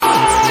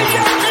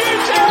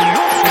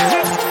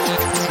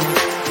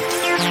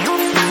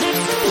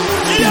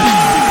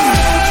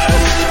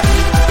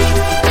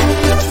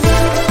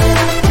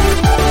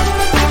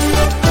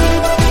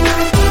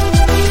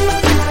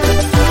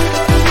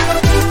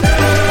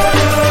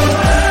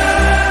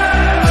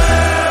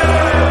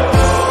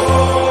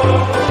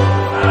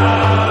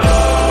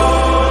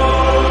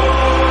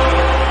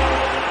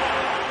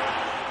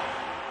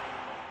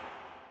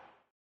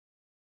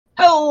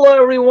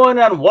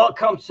and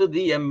welcome to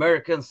the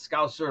American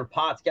Scouser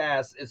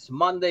podcast. It's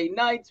Monday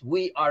night.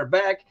 We are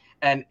back.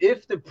 And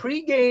if the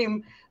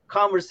pregame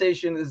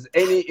conversation is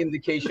any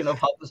indication of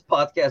how this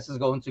podcast is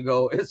going to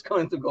go, it's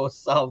going to go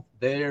south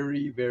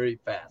very, very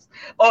fast.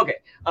 Okay.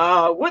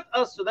 With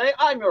us today,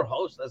 I'm your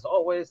host, as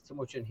always,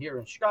 Timuchin here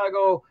in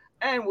Chicago.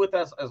 And with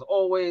us, as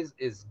always,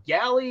 is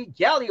Gally.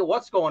 Gally,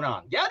 what's going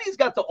on? Gally's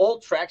got the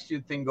old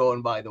tracksuit thing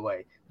going, by the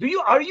way.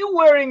 Are you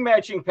wearing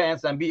matching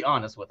pants? And be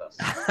honest with us.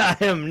 I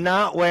am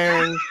not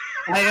wearing.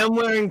 I am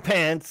wearing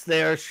pants.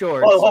 They are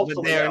shorts,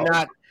 but they are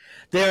not.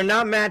 They are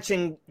not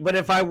matching. But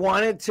if I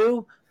wanted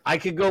to, I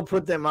could go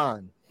put them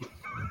on.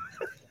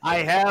 I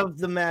have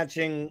the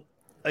matching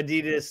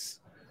Adidas.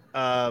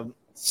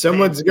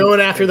 Someone's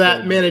going after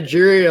that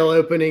managerial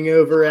opening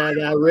over at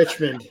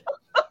Richmond.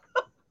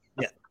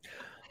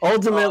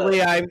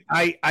 Ultimately,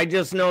 I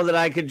just know that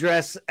I could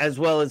dress as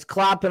well as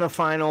Klopp in a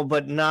final,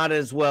 but not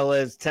as well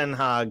as Ten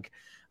Hag.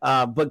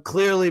 But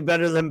clearly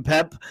better than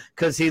Pep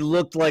because he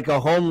looked like a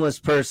homeless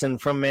person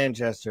from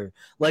Manchester.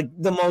 Like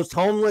the most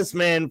homeless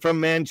man from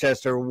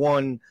Manchester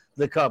won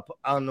the cup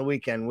on the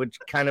weekend, which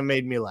kind of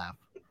made me laugh.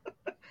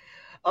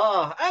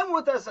 And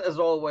with us, as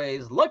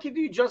always, lucky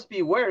to just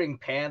be wearing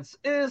pants,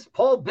 is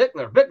Paul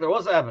Bickler. Bickler,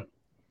 what's happening?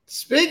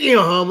 Speaking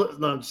of homeless,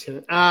 no, I'm just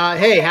kidding.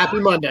 Hey, happy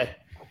Monday.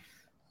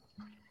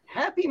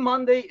 Happy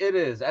Monday it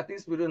is. At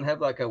least we didn't have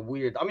like a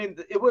weird,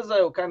 it was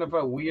a kind of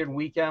a weird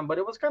weekend, but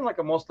it was kind of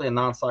like mostly a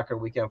non-soccer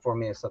weekend for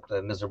me, except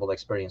a miserable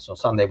experience on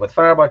Sunday with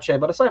Fenerbahce.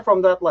 But aside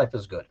from that, life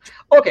is good.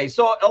 Okay,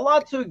 so a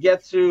lot to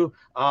get to,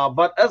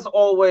 but as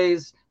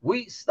always,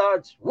 we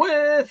start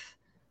with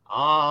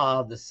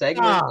the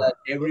segment that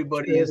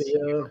everybody is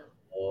here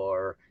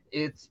for.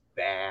 It's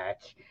back.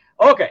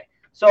 Okay.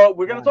 So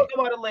we're going to talk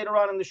about it later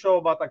on in the show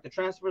about like the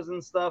transfers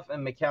and stuff,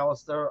 and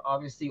McAllister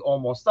obviously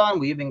almost done.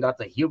 We even got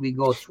the here we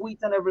go tweet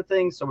and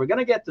everything. So we're going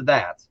to get to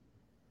that.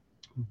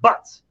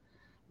 But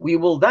we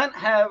will then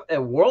have a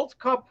World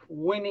Cup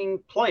winning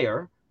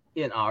player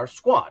in our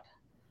squad.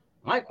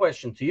 My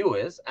question to you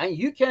is, and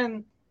you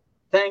can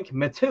thank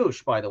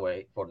Matush, by the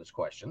way, for this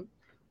question.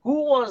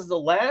 Who was the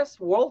last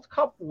World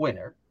Cup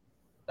winner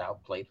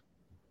that played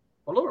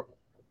for Liverpool?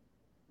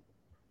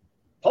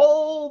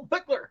 Paul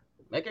Bickler,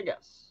 make a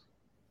guess.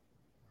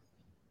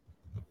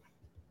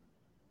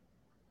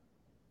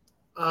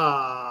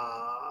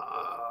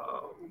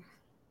 I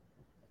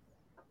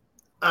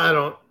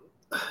don't.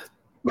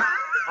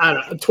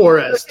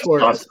 Torres.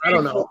 I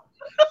don't know.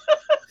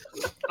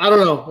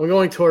 I'm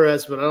going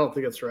Torres, but I don't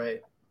think it's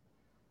right.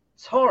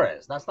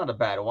 Torres. That's not a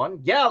bad one.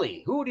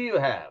 Gally, who do you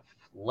have?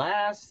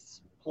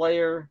 Last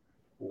player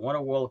who won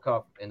a World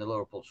Cup in the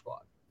Liverpool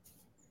squad.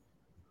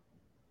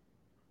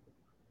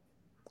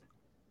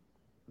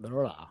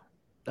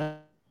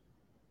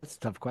 That's a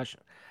tough question.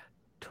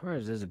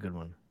 Torres is a good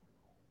one.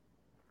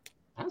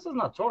 This is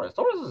not Torres.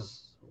 Torres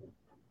is.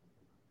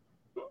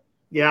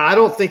 Yeah, I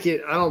don't think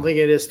it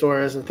is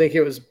Torres. I think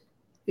it was.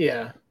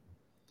 Yeah.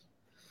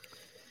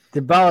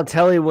 Did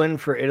Balotelli win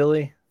for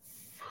Italy?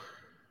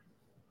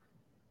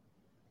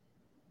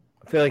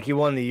 I feel like he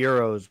won the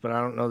Euros, but I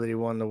don't know that he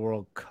won the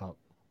World Cup.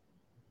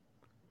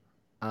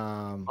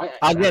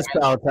 I guess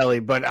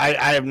Balotelli, but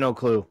I have no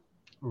clue.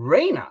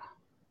 Reina.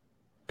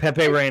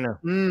 Pepe Reina.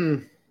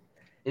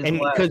 And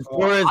because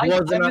Torres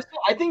wasn't,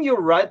 I think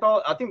you're right,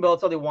 Paul. I think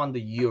Balotelli won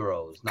the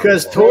Euros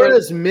because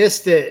Torres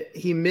missed it.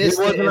 He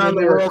wasn't on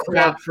the World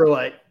Cup for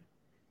like.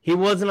 He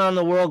wasn't on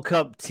the World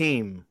Cup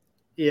team.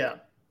 Yeah.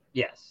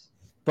 Yes.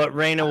 But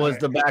Reina was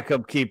the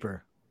backup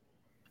keeper.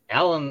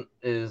 Alan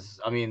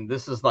is.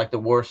 This is like the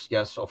worst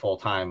guess of all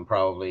time.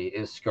 Probably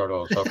is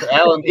Skirtle. So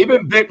Alan,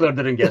 even Bickler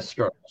didn't guess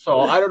Skirtle.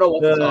 So I don't know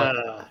what to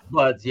talk.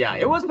 But yeah,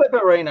 it was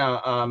Pepe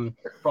Reina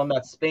from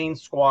that Spain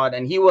squad,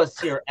 and he was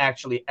here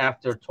actually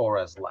after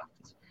Torres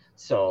left.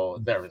 So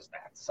there is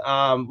that.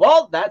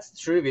 Well, that's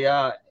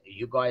trivia.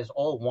 You guys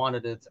all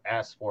wanted it,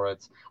 asked for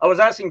it. I was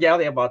asking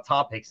Gally about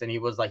topics, and he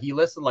was like, he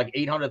listed like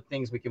 800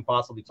 things we can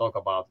possibly talk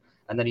about.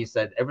 And then he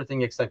said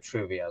everything except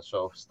trivia.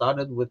 So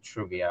started with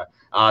trivia.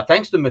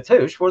 Thanks to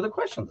Matush for the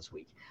question this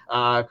week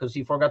because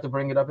he forgot to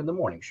bring it up in the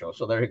morning show.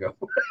 So there you go.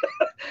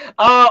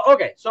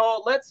 Okay,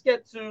 so let's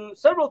get to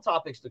several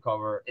topics to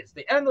cover. It's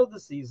the end of the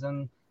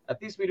season.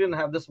 At least we didn't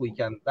have this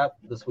weekend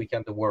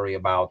to worry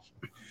about.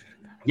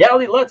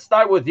 Yali, let's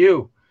start with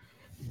you.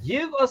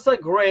 Give us a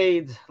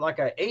grade, like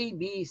A,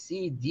 B,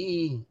 C,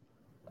 D,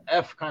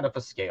 F kind of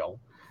a scale.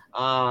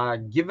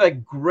 Give a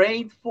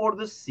grade for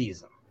the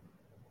season.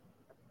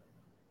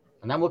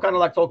 And then we'll kind of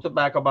like talk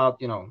back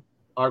about,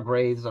 our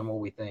grades and what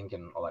we think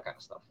and all that kind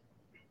of stuff.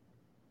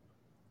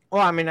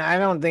 Well, I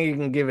don't think you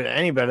can give it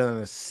any better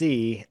than a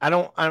C.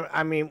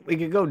 We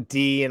could go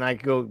D and I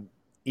could go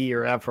E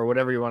or F or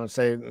whatever you want to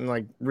say and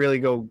like really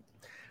go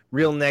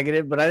real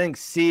negative. But I think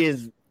C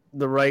is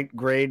the right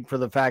grade for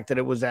the fact that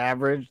it was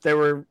average. There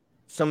were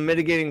some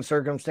mitigating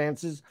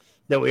circumstances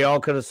that we all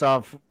could have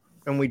saw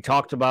and we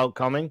talked about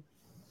coming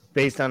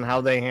based on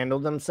how they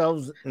handled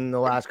themselves in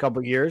the last couple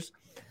of years.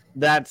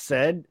 That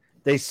said,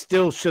 they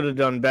still should have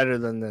done better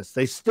than this.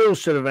 They still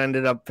should have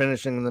ended up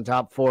finishing in the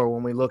top four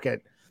when we look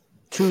at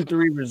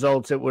 2-3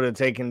 results it would have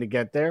taken to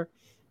get there.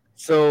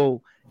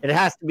 So it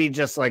has to be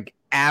just like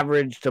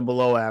average to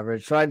below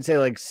average. So I'd say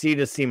like C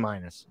to C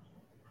minus.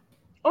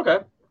 Okay.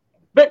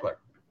 Bickler,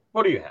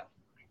 what do you have?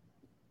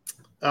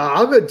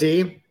 I'll go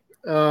D.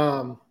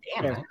 Damn,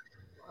 man.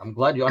 I'm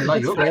glad I'm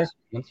not your best.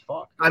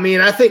 Fuck. I mean,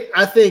 I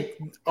think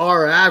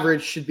our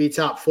average should be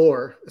top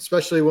 4,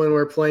 especially when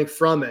we're playing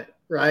from it,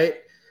 right?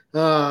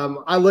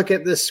 I look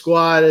at this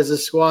squad as a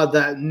squad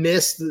that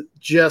missed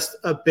just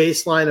a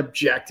baseline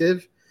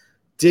objective,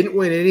 didn't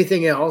win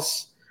anything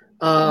else.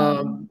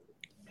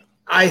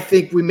 I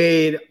think we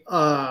made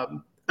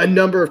a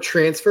number of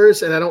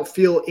transfers, and I don't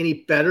feel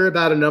any better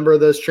about a number of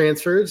those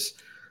transfers.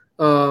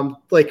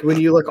 Like when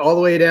you look all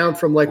the way down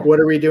from like what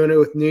are we doing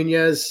with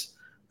Nunez,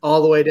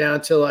 all the way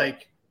down to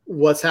like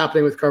what's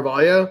happening with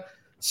Carvalho.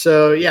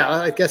 So yeah,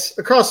 I guess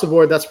across the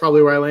board, that's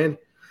probably where I land.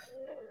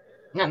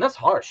 Man, that's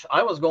harsh.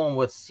 I was going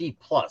with C+,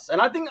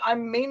 and I think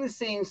I'm mainly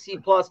saying C+.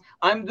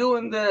 I'm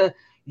doing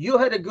you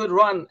had a good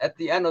run at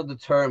the end of the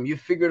term. You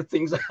figured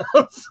things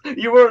out.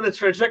 You were on the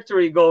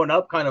trajectory going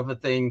up kind of a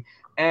thing.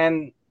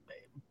 And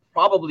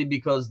probably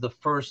because the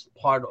first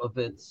part of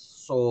it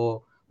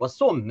was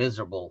so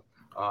miserable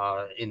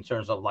in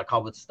terms of like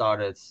how it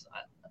started.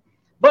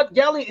 But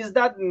Gally, is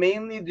that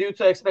mainly due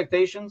to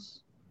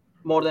expectations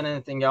more than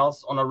anything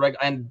else on a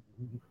and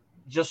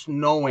just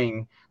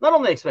knowing not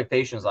only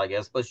expectations, I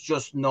guess, but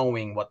just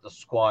knowing what the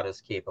squad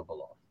is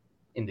capable of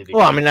individually?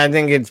 Well, I mean, I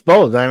think it's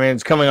both. I mean,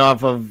 it's coming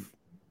off of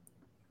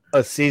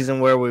a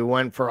season where we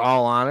went for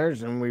all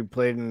honors and we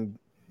played in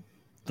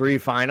 3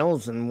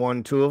 finals and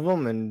won 2 of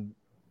them and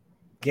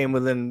came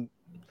within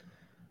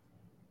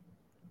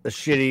a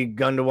shitty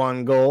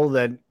Gundogan goal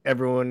that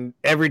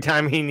every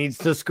time he needs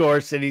to score,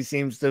 City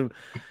seems to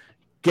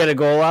get a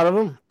goal out of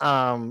him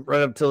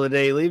right up till the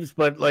day he leaves.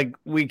 But like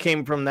we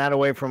came from that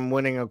away from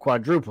winning a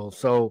quadruple.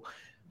 So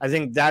I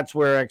think that's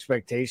where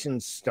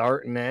expectations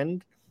start and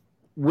end.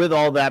 With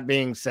all that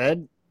being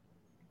said,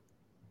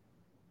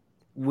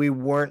 we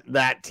weren't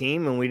that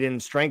team and we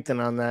didn't strengthen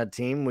on that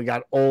team. We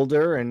got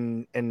older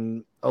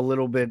and a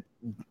little bit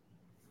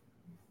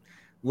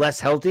less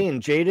healthy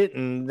and jaded.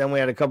 And then we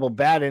had a couple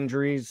bad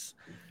injuries.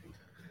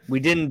 We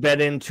didn't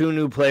bet in 2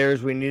 new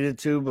players we needed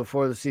to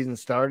before the season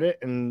started,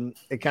 and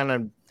it kind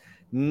of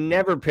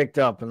never picked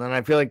up. And then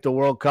I feel like the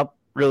World Cup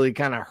really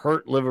kind of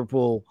hurt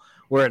Liverpool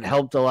where it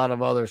helped a lot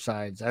of other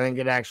sides. I think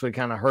it actually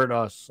kind of hurt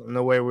us in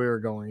the way we were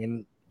going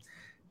and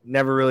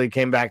never really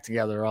came back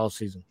together all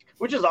season.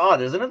 Which is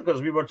odd, isn't it?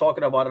 Because we were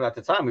talking about it at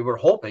the time. We were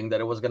hoping that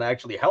it was going to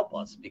actually help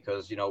us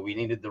because, we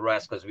needed the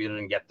rest because we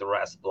didn't get the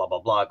rest, blah, blah,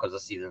 blah, because the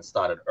season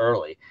started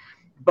early.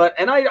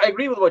 And I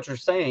agree with what you're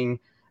saying.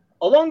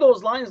 Along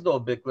those lines, though,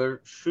 Bickler,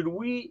 should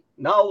we,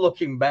 now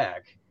looking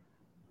back,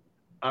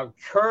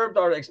 curbed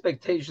our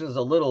expectations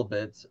a little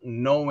bit,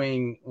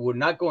 knowing we're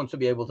not going to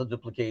be able to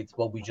duplicate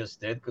what we just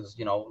did because,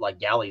 like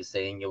Gally's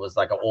saying, it was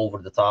like an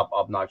over-the-top,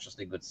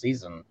 obnoxiously good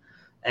season,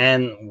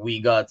 and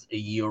we got a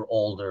year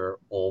older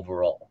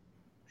overall.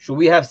 Should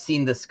we have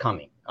seen this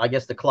coming? I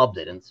guess the club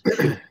didn't.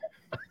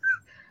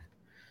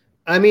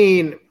 I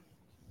mean,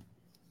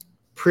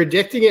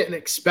 predicting it and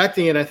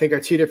expecting it, I think, are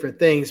 2 different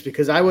things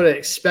because I would have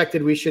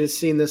expected we should have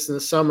seen this in the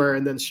summer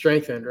and then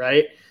strengthened,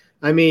 right?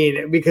 I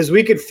mean, because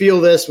we could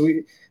feel this.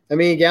 Gally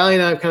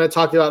and I have kind of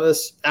talked about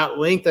this at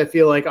length, I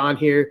feel like, on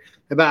here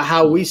about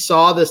how we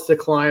saw this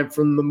decline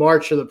from the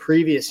March of the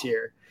previous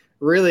year,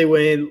 really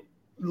when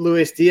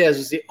Luis Diaz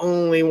was the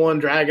only one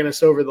dragging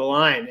us over the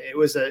line. It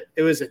was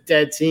a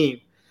dead team.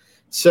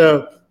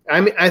 So,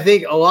 I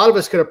think a lot of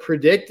us could have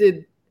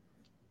predicted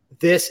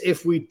this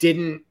if we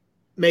didn't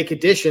make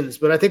additions,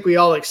 but I think we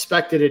all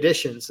expected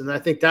additions. And I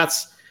think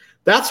that's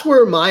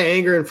where my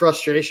anger and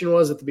frustration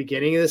was at the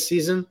beginning of this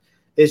season.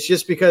 It's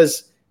just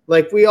because,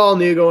 like, we all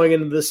knew going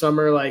into the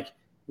summer, like,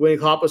 when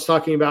Klopp was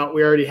talking about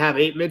we already have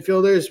 8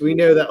 midfielders, we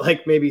know that,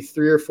 like, maybe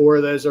 3 or 4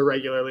 of those are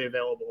regularly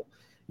available.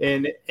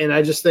 And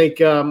I just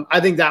think I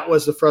think that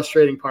was the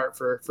frustrating part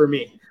for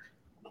me.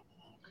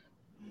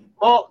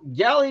 Well,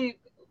 Gally,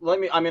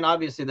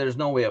 obviously there's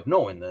no way of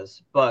knowing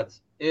this, but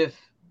if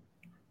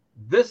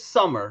this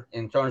summer,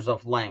 in terms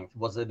of length,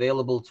 was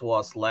available to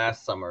us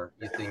last summer,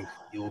 you think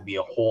it would be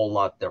a whole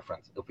lot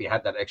different if we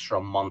had that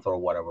extra month or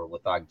whatever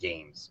without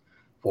games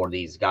for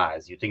these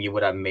guys? You think it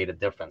would have made a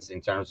difference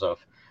in terms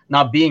of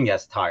not being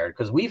as tired?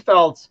 Because we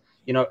felt,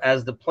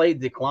 as the play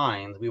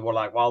declined, we were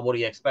like, well, what do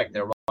you expect?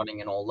 They're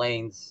running in all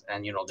lanes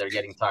and, they're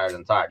getting tired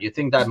and tired. You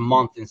think that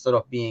month, instead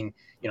of being,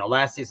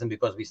 last season,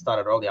 because we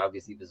started early,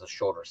 obviously it was a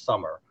shorter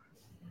summer.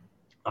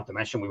 Not to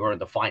mention we were in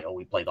the final.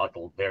 We played like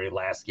the very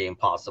last game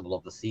possible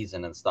of the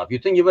season and stuff. You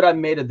think it would have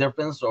made a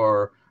difference,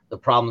 or the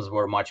problems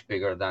were much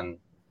bigger than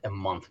a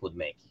month would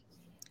make?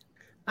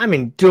 I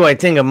mean, do I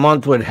think a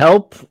month would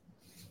help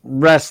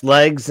rest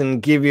legs and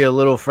give you a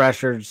little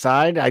fresher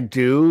side? I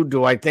do.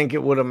 Do I think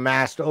it would have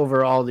masked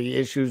over all the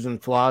issues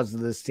and flaws of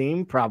this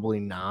team?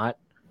 Probably not.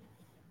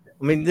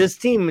 I mean, this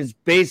team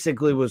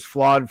was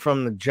flawed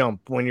from the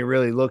jump when you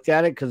really looked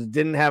at it because it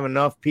didn't have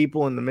enough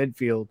people in the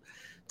midfield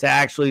to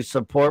actually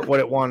support what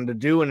it wanted to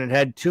do, and it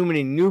had too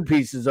many new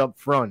pieces up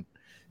front.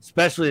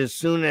 especially as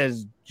soon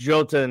as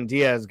Jota and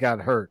Diaz got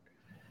hurt.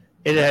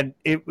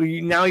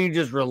 Now you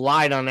just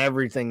relied on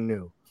everything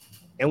new,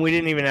 and we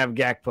didn't even have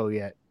Gakpo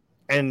yet.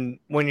 And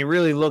when you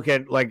really look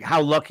at like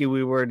how lucky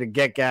we were to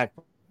get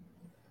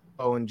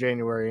Gakpo in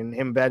January and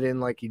him bet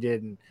in like he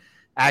did, and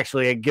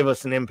actually give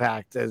us an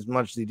impact as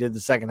much as he did the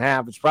second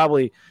half, it's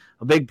probably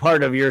a big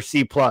part of your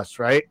C plus,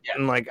 right? Yeah.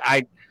 And like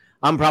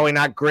I'm probably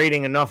not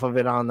grading enough of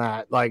it on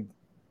that, like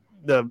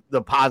the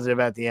positive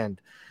at the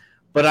end.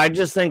 But I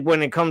just think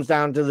when it comes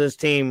down to this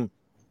team,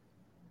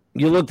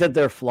 you looked at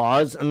their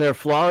flaws, and their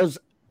flaws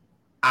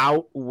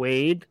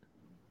outweighed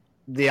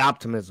the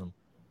optimism.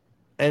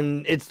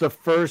 And it's the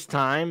first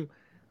time,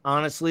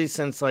 honestly,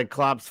 since like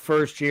Klopp's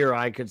first year,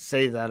 I could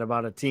say that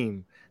about a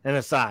team and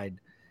a side.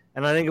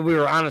 And I think if we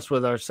were honest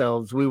with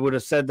ourselves, we would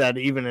have said that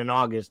even in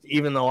August,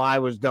 even though I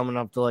was dumb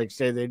enough to like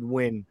say they'd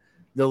win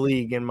the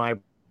league in my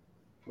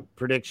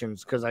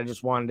predictions because I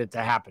just wanted it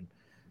to happen.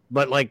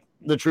 But like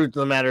the truth of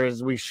the matter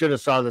is we should have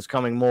saw this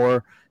coming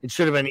more. It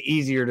should have been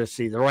easier to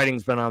see. The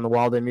writing's been on the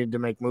wall. They needed to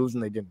make moves,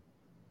 and they didn't.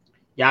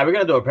 Yeah, we're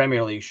going to do a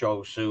Premier League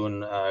show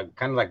soon,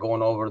 kind of like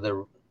going over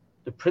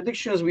the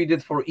predictions we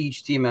did for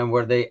each team and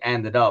where they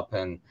ended up.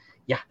 And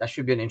yeah, that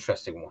should be an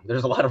interesting one.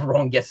 There's a lot of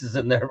wrong guesses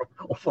in there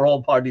for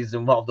all parties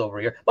involved over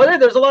here. But hey,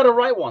 there's a lot of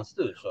right ones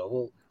too.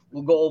 So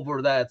we'll go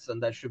over that,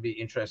 and that should be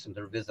interesting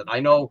to revisit. I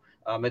know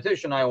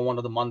Matish and I on one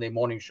of the Monday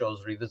morning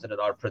shows revisited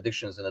our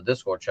predictions in the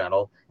Discord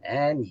channel,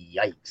 and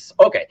yikes.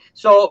 Okay,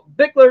 so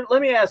Bickler,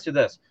 let me ask you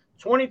this.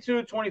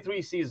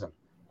 22-23 season.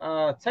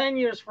 10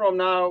 years from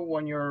now,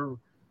 when you're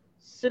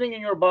sitting in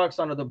your box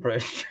under the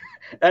bridge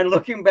and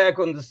looking back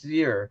on this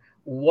year,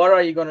 what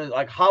are you going to,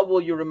 like, how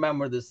will you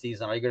remember this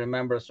season? Are you going to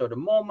remember a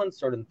certain moment,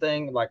 certain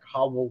thing? Like,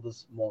 how will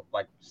this,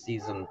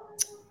 season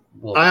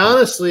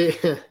honestly...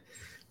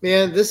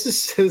 Man, this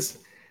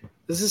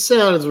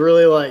sounds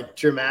really like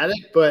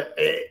dramatic, but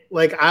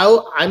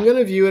I'm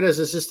gonna view it as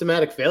a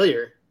systematic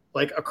failure,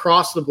 like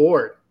across the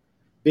board,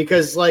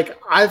 because like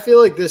I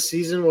feel like this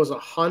season was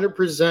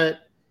 100%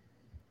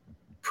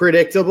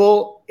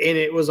 predictable and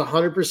it was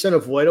 100%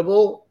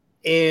 avoidable,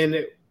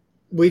 and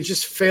we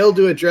just failed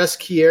to address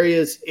key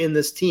areas in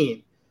this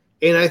team,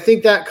 and I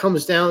think that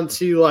comes down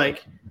to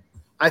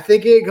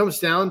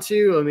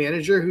a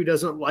manager who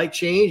doesn't like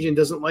change and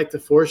doesn't like to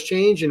force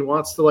change and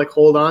wants to like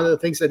hold on to the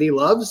things that he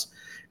loves.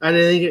 And I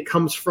think it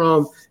comes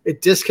from a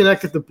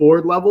disconnect at the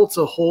board level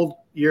to hold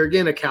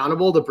Jurgen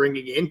accountable to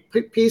bringing in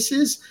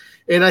pieces.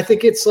 And I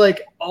think it's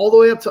like all the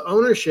way up to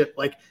ownership.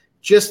 Like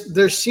just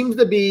there seems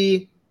to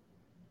be,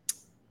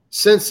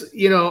 since,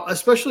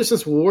 especially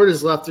since Ward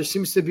has left, there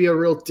seems to be a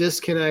real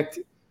disconnect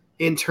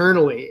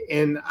internally.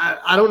 And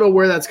I don't know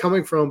where that's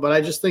coming from, but I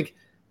just think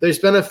there's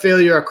been a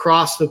failure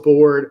across the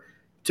board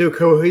to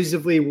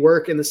cohesively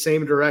work in the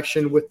same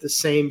direction with the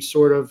same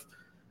sort of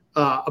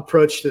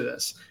approach to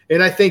this.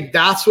 And I think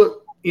that's what,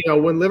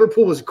 when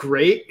Liverpool was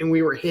great and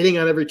we were hitting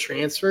on every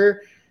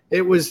transfer,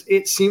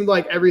 it seemed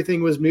like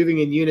everything was moving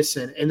in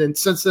unison. And then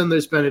since then,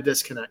 there's been a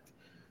disconnect.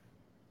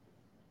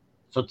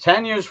 So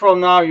 10 years from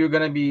now, you're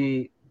going to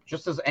be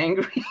just as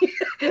angry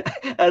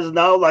as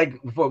now, like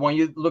when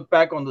you look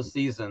back on the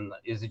season.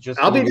 Is it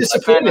just? I'll be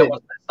disappointed.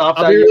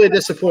 I'll be really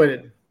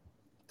disappointed.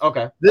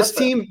 Okay. This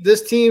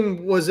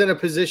team was in a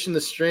position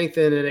to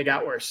strengthen, and it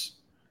got worse.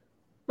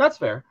 That's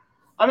fair.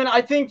 I mean,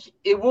 I think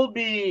it will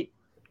be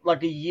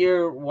like a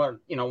year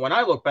when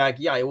I look back,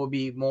 it will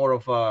be more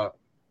of a,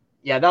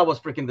 that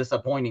was freaking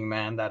disappointing,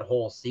 man, that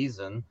whole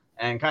season.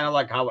 And kind of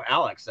like how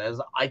Alex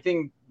says, I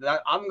think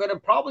that I'm going to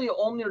probably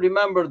only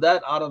remember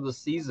that out of the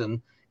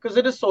season because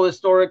it is so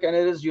historic and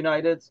it is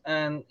United,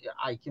 and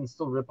I can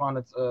still rip on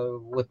it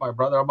with my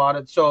brother about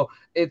it. So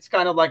it's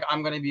kind of like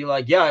I'm going to be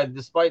like,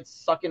 despite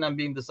sucking and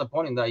being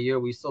disappointing that year,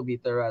 we still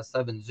beat their ass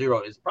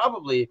 7-0 is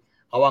probably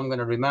how I'm going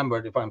to remember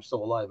it if I'm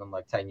still alive in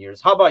like 10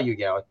 years. How about you,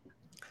 Gary?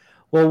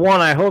 Well,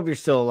 one, I hope you're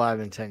still alive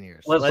in 10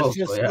 years. Let's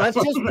just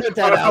put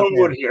that out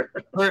there. Here.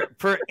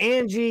 For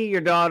Angie,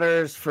 your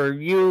daughters, for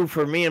you,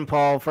 for me and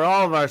Paul, for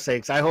all of our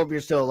sakes, I hope you're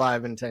still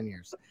alive in 10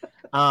 years.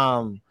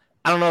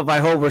 I don't know if I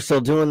hope we're still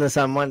doing this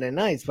on Monday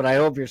nights, but I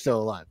hope you're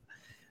still alive.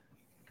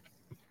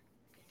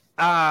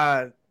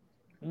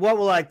 What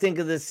will I think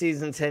of this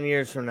season 10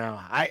 years from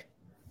now?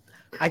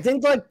 I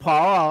think like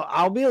Paul,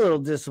 I'll be a little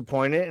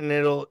disappointed, and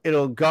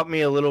it'll gut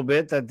me a little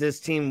bit that this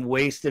team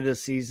wasted a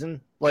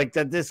season, like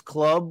that this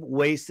club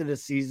wasted a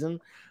season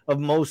of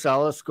Mo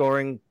Salah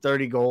scoring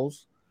 30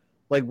 goals,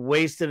 like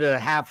wasted a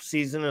half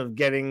season of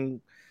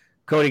getting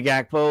Cody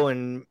Gakpo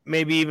and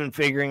maybe even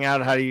figuring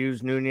out how to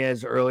use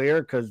Nunez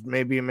earlier because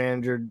maybe a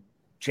manager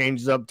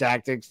changes up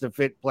tactics to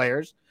fit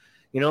players.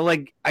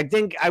 I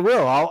think I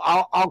will.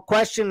 I'll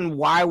question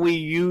why we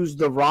used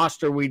the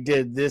roster we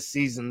did this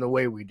season the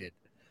way we did.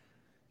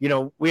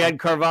 We had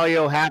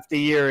Carvalho half the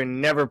year and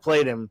never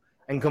played him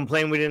and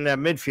complained we didn't have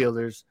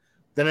midfielders.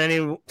 Then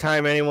any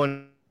time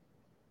anyone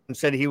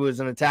said he was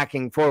an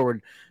attacking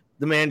forward,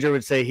 the manager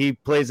would say he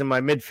plays in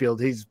my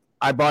midfield.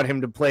 I bought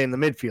him to play in the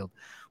midfield.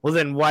 Well,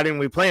 then why didn't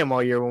we play him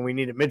all year when we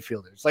needed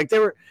midfielders? Like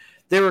there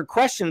there were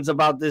questions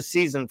about this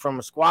season from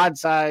a squad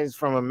size,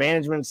 from a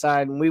management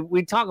side, and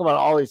we talk about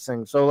all these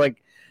things. So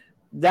like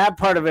that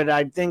part of it,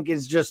 I think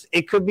is just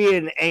it could be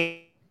an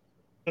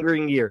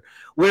angering year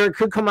where it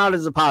could come out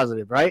as a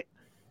positive, right?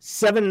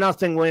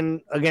 7-0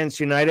 win against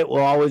United will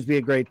always be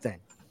a great thing,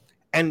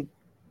 and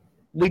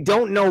we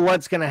don't know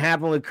what's going to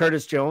happen with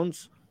Curtis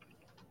Jones,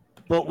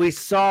 but we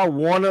saw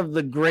one of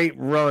the great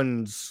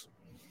runs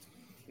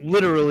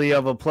literally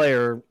of a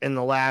player in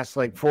the last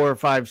like 4 or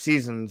 5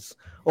 seasons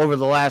over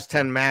the last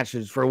 10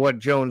 matches for what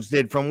Jones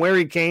did from where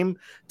he came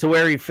to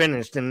where he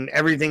finished and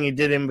everything he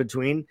did in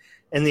between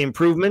and the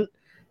improvement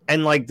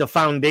and like the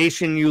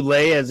foundation you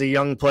lay as a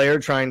young player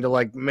trying to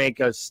like make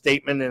a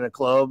statement in a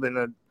club.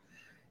 And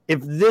if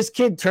this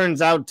kid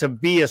turns out to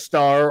be a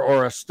star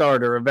or a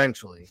starter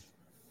eventually,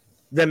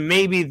 then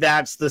maybe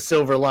that's the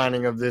silver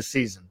lining of this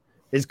season.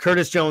 Is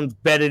Curtis Jones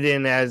bedded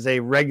in as a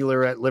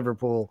regular at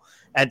Liverpool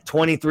at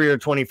 23 or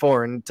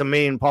 24? And to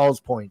me and Paul's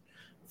point,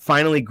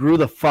 finally grew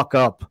the fuck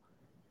up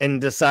and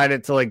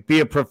decided to like be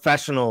a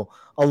professional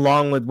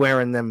along with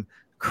wearing them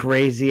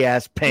crazy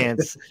ass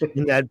pants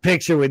in that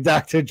picture with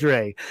Dr.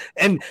 Dre.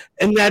 And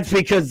that's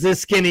because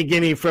this skinny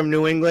guinea from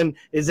New England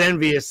is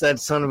envious that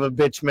son of a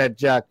bitch met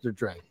Dr.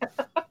 Dre.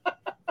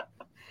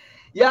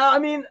 Yeah, I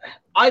mean,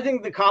 I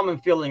think the common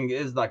feeling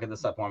is like a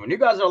disappointment. You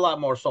guys are a lot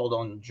more sold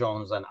on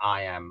Jones than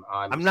I am.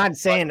 I'm not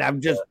saying I'm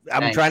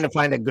trying to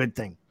find a good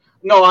thing.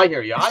 No, I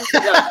hear you.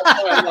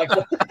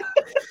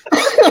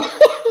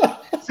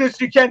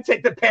 Since you can't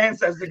take the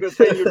pants as the good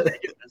thing, you're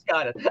taking this.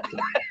 Got it.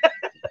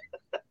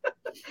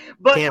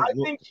 But I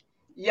think,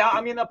 yeah,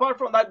 I mean, apart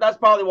from that, that's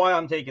probably why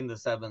I'm taking the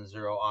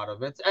 7-0 out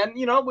of it. And,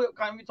 you know, we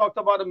talked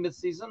about it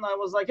mid-season. I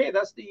was like, hey,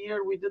 that's the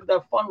year we did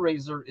that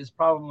fundraiser is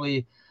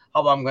probably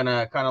how I'm going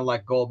to kind of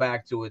like go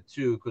back to it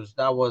too, because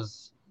that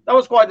was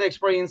quite the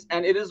experience.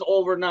 And it is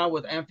over now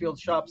with Anfield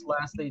Shop's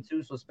last day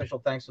too. So special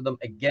thanks to them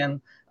again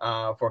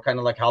for kind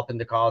of like helping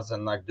the cause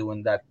and like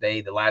doing that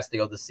day, the last day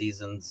of the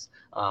season's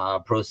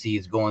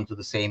proceeds going to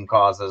the same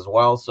cause as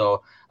well.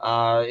 So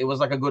it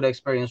was like a good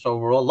experience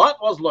overall. A lot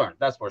was learned,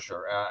 that's for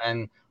sure.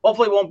 And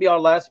hopefully it won't be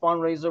our last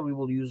fundraiser. We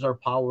will use our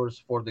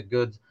powers for the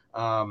good.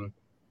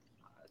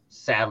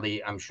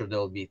 Sadly, I'm sure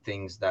there'll be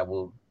things that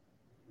will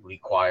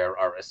require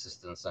our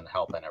assistance and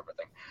help and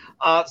everything.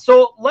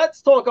 So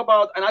let's talk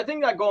about, and I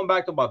think that going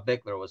back to what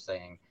Bickler was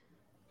saying,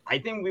 I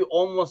think we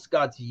almost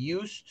got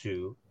used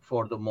to,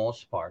 for the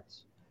most part,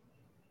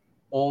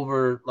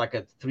 over like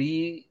a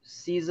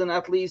 3-season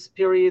at least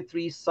period,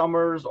 3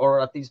 summers, or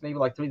at least maybe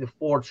like 3 to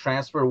 4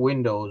 transfer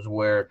windows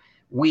where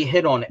we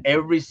hit on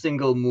every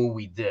single move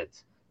we did,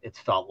 it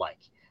felt like.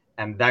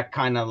 And that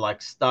kind of like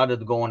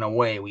started going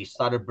away. We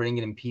started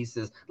bringing in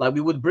pieces. Like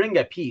we would bring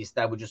a piece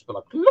that would just be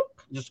like,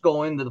 just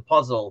go into the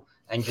puzzle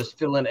and just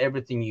fill in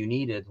everything you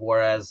needed.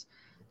 Whereas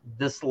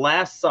this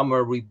last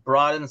summer, we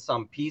brought in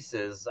some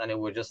pieces and it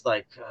was just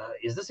like,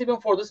 is this even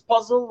for this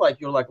puzzle?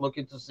 Like you're like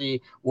looking to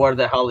see where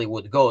the hell it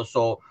would go.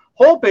 So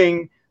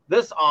hoping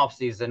this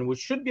offseason, which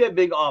should be a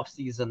big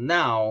offseason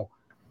now,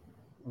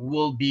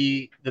 will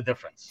be the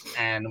difference.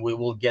 And we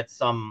will get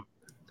some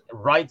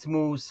right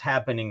moves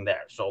happening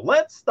there. So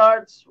let's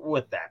start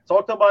with that.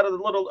 Talked about it a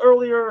little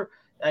earlier,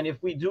 and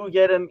if we do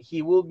get him,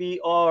 he will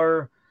be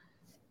our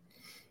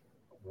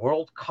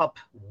World Cup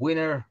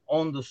winner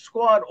on the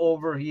squad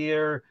over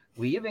here.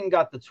 We even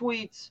got the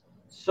tweets.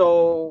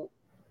 So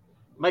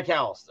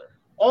McAllister,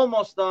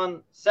 almost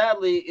done.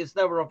 Sadly, it's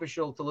never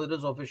official till it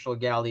is official,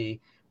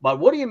 Gally. But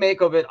what do you make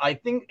of it? I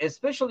think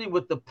especially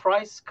with the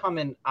price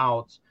coming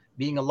out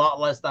being a lot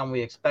less than we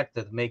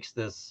expected, makes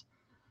this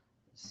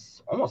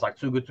almost like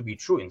too good to be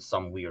true in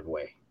some weird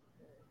way.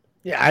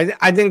 Yeah,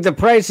 I think the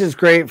price is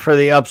great for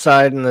the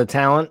upside and the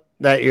talent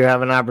that you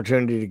have an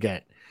opportunity to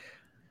get.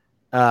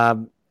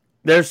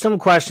 There's some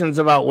questions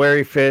about where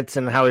he fits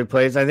and how he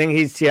plays. I think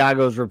he's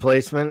Thiago's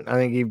replacement. I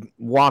think he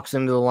walks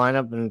into the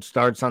lineup and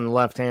starts on the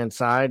left-hand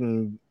side,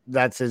 and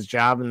that's his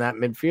job in that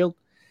midfield.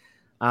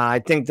 I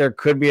think there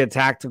could be a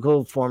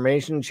tactical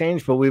formation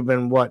change, but we've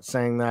been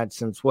saying that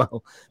since,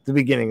 the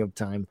beginning of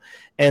time,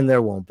 and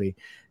there won't be.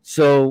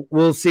 So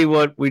we'll see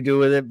what we do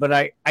with it. But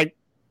I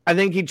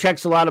think he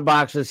checks a lot of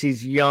boxes.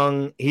 He's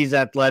young. He's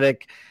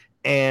athletic.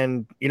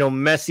 And,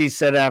 Messi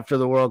said after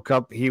the World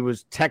Cup, he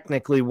was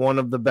technically one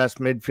of the best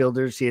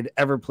midfielders he had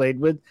ever played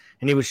with.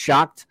 And he was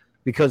shocked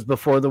because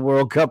before the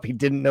World Cup, he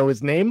didn't know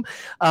his name,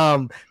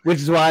 which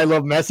is why I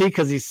love Messi,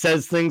 because he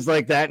says things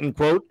like that in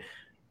quote,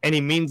 and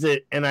he means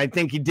it. And I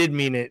think he did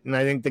mean it. And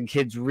I think the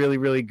kid's really,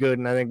 really good.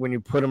 And I think when you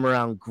put him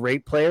around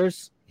great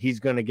players, he's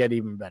going to get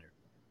even better.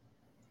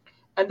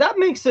 And that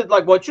makes it,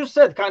 like what you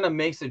said, kind of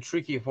makes it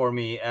tricky for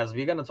me, as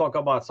we're going to talk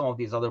about some of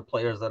these other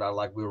players that are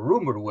like we're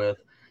rumored with,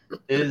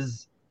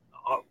 is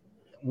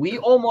we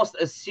almost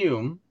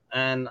assume,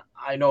 and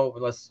I know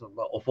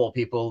of all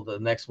people, the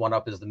next one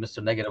up is the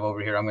Mr. Negative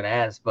over here I'm going to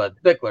ask, but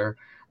Bickler,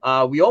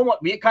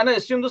 we kind of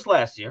assumed this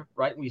last year,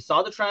 right? We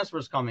saw the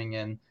transfers coming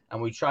in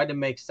and we tried to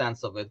make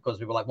sense of it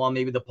because we were like, well,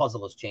 maybe the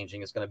puzzle is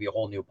changing. It's going to be a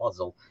whole new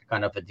puzzle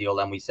kind of a deal.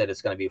 And we said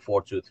it's going to be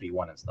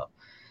 4-2-3-1 and stuff.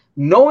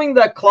 knowing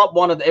that Klopp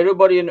wanted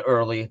everybody in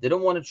early, they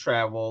don't want to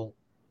travel,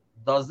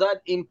 does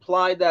that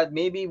imply that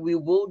maybe we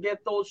will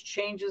get those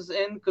changes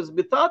in? Because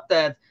without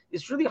that,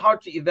 it's really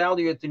hard to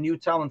evaluate the new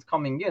talent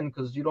coming in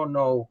because you don't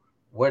know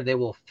where they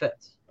will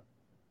fit.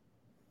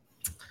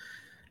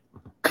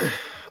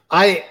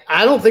 I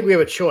don't think we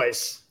have a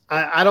choice.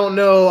 I don't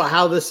know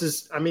how this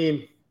is. I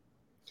mean,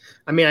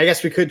 I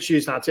guess we could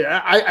choose not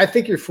to. I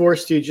think you're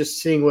forced to, just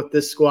seeing what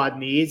this squad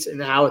needs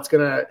and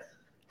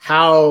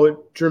how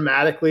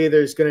dramatically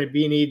there's going to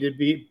be need to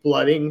be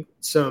blooding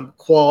some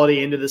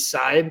quality into the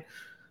side.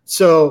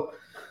 So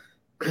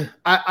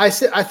I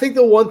think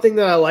the one thing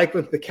that I like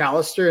with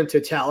McAllister in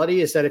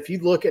totality is that if you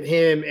look at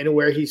him and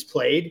where he's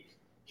played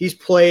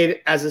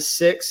as a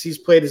 6, he's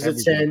played as a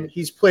 10,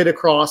 he's played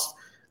across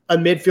a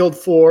midfield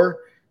 4.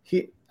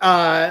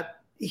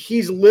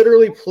 He's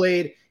literally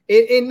played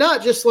and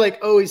not just like,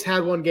 oh, he's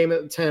had one game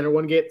at the 10 or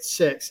one game at the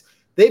 6.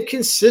 They've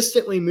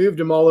consistently moved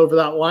him all over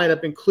that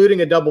lineup,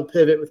 including a double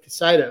pivot with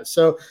Casado.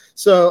 So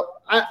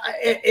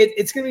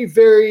it's going to be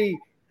very.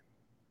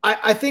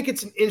 I think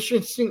it's an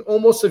interesting,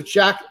 almost like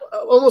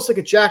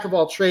a jack of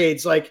all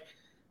trades. Like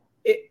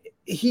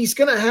he's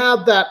going to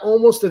have that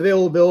almost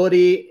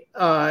availability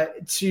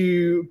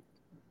to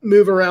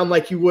move around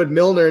like you would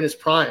Milner in his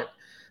prime.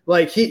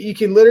 Like you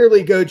can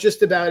literally go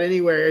just about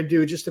anywhere and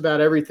do just about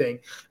everything.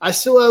 I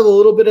still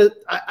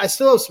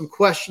have some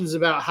questions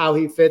about how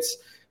he fits.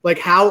 Like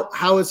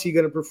how is he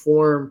going to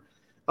perform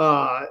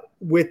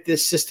with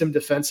this system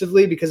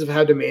defensively because of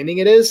how demanding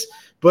it is?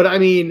 But I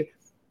mean,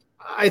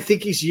 I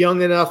think he's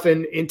young enough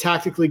and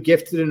tactically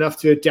gifted enough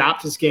to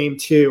adapt his game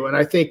too. And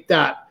I think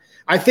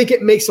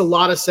it makes a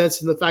lot of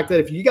sense in the fact that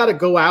if you got to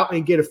go out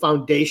and get a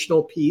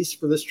foundational piece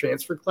for this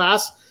transfer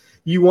class,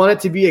 you want it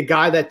to be a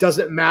guy that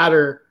doesn't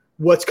matter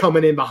what's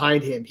coming in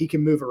behind him. He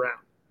can move around.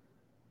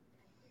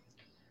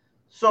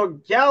 So,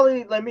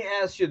 Gally, let me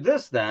ask you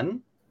this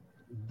then.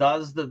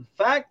 Does the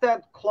fact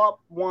that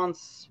Klopp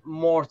wants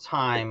more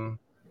time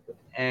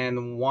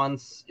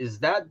is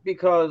that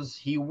because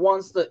he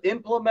wants to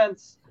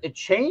implement a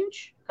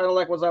change, kind of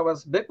like what I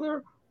was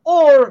Bickler,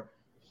 or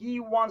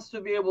he wants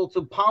to be able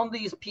to pound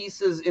these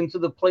pieces into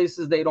the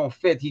places they don't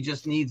fit? He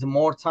just needs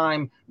more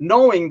time,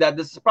 knowing that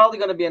this is probably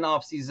going to be an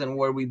offseason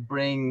where we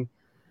bring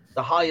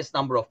the highest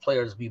number of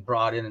players we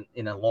brought in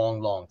a long,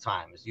 long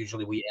time. It's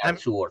usually we add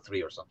 2 or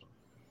 3 or something.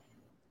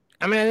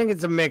 I mean, I think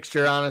it's a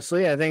mixture,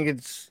 honestly. I think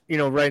it's,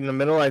 right in the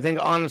middle. I think,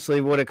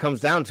 honestly, what it comes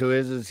down to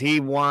is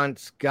he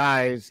wants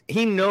guys.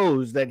 He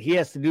knows that he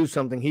has to do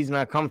something he's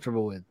not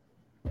comfortable with,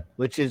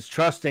 which is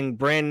trusting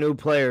brand new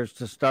players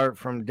to start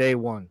from day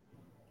one.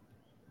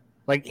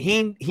 Like,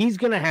 he's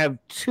going to have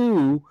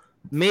 2,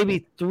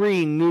 maybe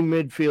 3 new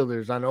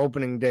midfielders on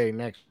opening day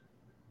next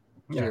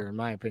year, in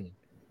my opinion.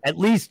 At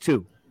least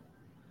 2.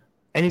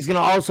 And he's going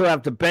to also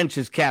have to bench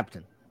his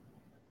captain.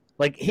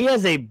 Like, he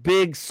has a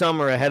big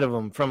summer ahead of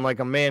him from, like,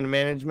 a man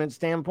management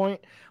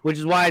standpoint, which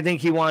is why I think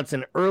he wants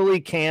an early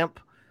camp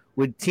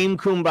with Team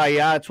Kumbaya.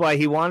 That's why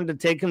he wanted to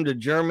take him to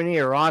Germany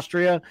or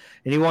Austria,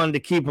 and he wanted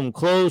to keep him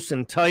close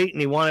and tight, and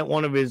he wanted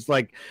one of his,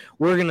 like,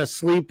 we're going to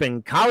sleep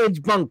in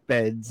college bunk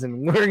beds,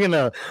 and we're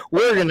gonna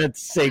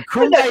say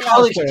Kumbaya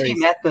college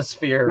team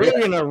atmosphere. We're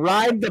going to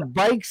ride the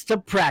bikes to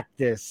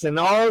practice and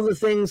all the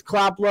things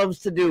Klopp loves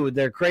to do with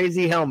their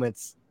crazy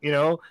helmets,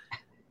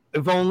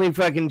 If only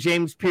fucking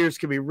James Pierce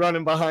could be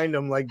running behind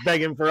him, like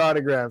begging for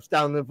autographs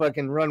down the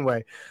fucking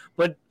runway.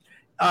 But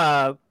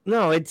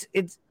no, it's,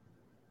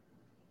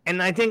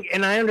 and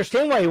I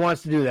understand why he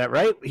wants to do that,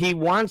 right? He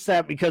wants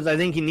that because I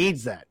think he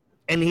needs that.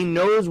 And he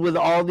knows with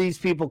all these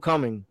people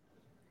coming,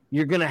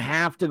 you're going to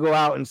have to go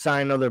out and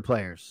sign other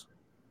players.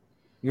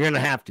 You're going to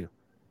have to.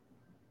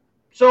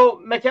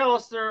 So,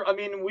 McAllister, I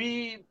mean,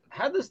 we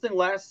had this thing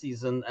last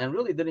season and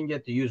really didn't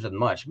get to use it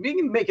much.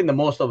 Making the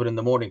most of it in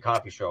the morning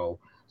coffee show.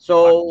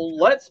 So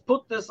let's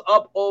put this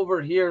up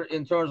over here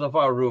in terms of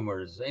our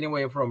rumors.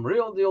 Anyway, from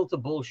real deal to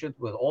bullshit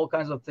with all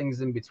kinds of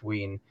things in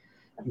between.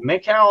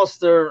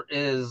 McAllister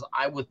is,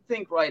 I would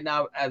think right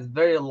now, as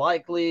very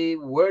likely.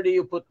 Where do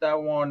you put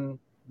that one,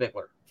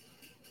 Bickler?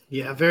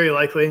 Yeah, very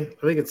likely.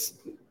 I think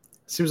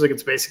seems like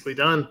it's basically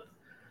done.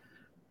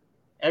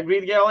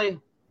 Agreed, Gally?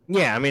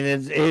 Yeah, I mean,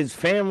 his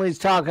family's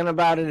talking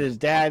about it. His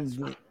dad's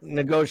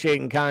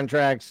negotiating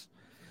contracts.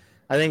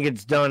 I think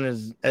it's done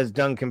as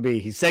done can be.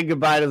 He said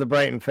goodbye to the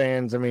Brighton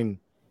fans. I mean,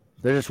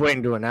 they're just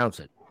waiting to announce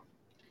it.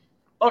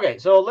 Okay,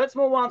 so let's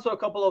move on to a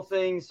couple of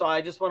things. So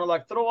I just want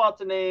to throw out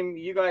the name.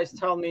 You guys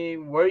tell me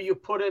where you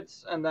put it,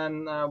 and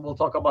then we'll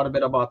talk about a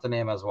bit about the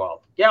name as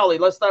well. Gally,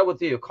 let's start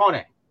with you.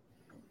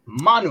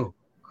 Manu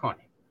Kone.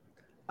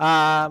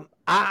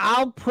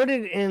 I'll put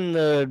it in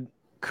the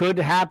could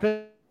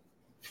happen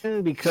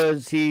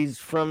because he's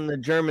from the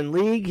German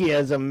league. He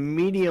has a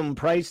medium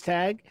price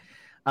tag.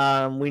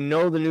 We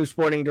know the new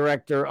sporting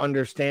director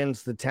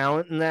understands the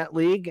talent in that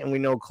league, and we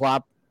know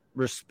Klopp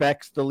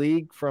respects the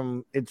league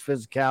from its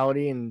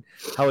physicality and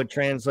how it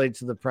translates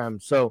to the Prem.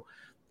 So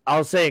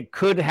I'll say it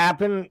could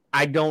happen.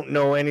 I don't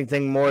know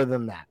anything more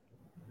than that.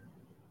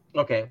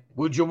 Okay.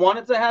 Would you want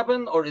it to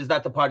happen, or is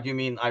that the part you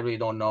mean I really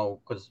don't know?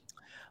 Because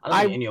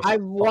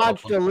I've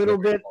watched a little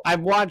bit.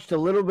 I've watched a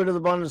little bit of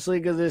the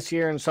Bundesliga this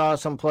year and saw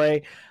some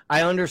play.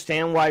 I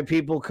understand why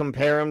people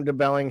compare him to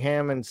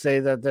Bellingham and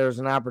say that there's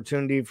an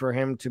opportunity for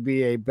him to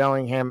be a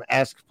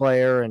Bellingham-esque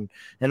player and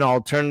an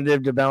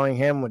alternative to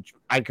Bellingham, which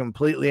I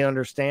completely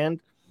understand.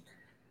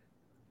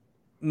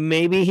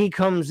 Maybe he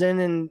comes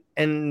in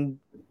and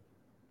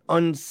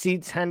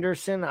unseats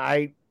Henderson.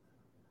 I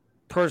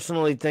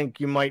personally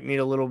think you might need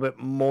a little bit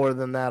more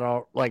than that,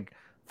 like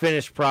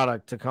finished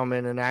product, to come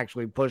in and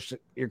actually push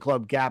your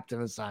club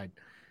captain aside.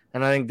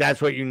 And I think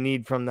that's what you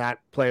need from that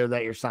player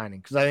that you're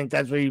signing, because I think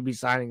that's what you'd be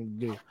signing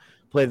to do,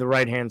 play the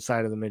right-hand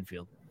side of the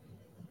midfield.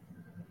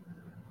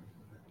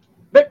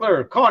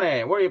 Bickler,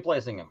 Kone, where are you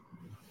placing him?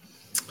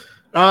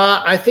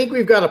 I think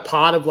we've got a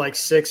pot of like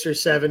 6 or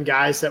 7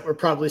 guys that we're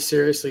probably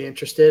seriously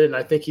interested, and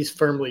I think he's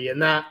firmly in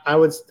that. I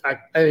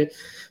mean,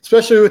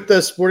 especially with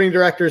the sporting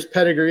director's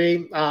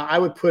pedigree, I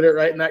would put it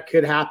right, and that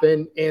could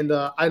happen. And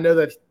I know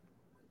that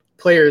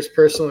players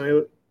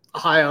personally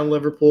high on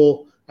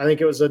Liverpool. I think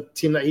it was a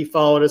team that he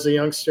followed as a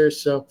youngster,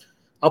 so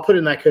I'll put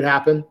in that could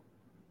happen.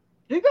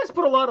 Do you guys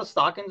put a lot of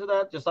stock into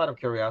that, just out of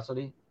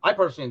curiosity? I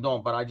personally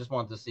don't, but I just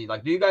want to see.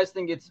 Like, do you guys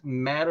think it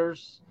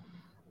matters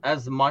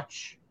as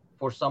much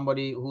for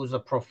somebody who's a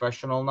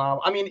professional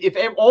now? I mean, if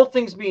all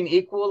things being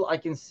equal, I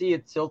can see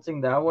it tilting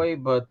that way.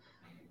 But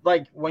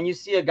like when you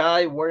see a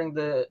guy wearing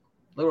the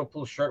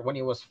Liverpool shirt when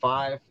he was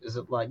 5, is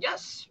it like,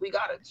 yes, we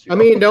got it? I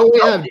mean, don't we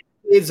have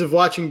decades of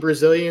watching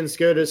Brazilians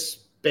go to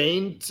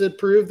Spain to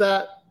prove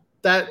that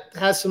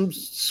has some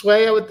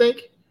sway, I would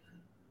think?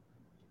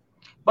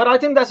 But I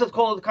think that's a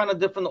kind of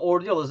different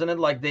ordeal, isn't it?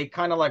 Like they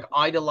kind of like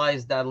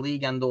idolize that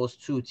league and those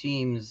two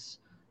teams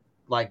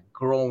like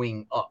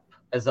growing up,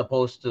 as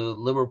opposed to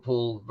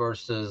Liverpool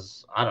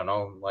versus, I don't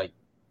know, like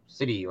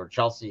City or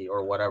Chelsea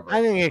or whatever.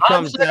 I think it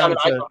comes down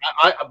to...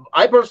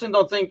 I personally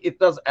don't think it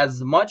does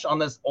as much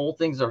unless all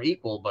things are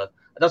equal, but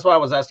that's why I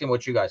was asking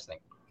what you guys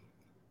think.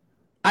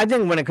 I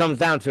think when it comes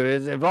down to it,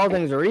 is if all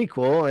things are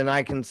equal and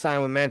I can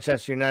sign with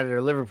Manchester United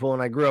or Liverpool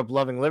and I grew up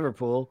loving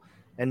Liverpool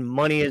and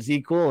money is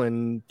equal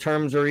and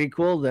terms are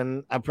equal,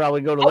 then I'd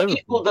probably go to Liverpool. How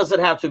equal does it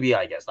have to be,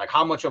 I guess? Like,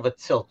 how much of a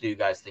tilt do you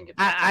guys think it is?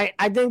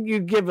 I think you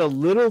give a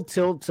little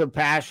tilt to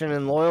passion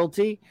and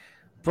loyalty,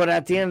 but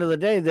at the end of the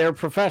day, they're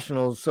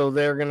professionals, so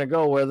they're going to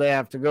go where they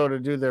have to go to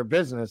do their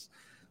business.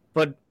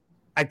 But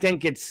I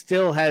think it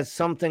still has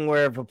something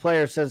where if a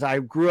player says, I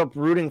grew up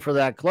rooting for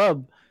that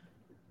club,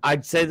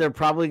 I'd say they're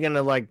probably going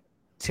to like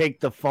take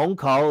the phone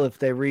call if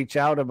they reach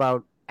out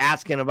about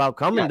asking about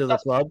coming to the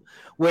club,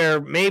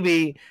 where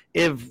maybe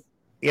if,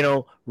 you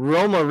know,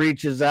 Roma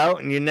reaches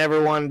out and you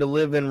never wanted to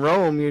live in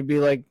Rome, you'd be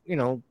like, you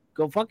know,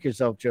 go fuck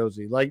yourself,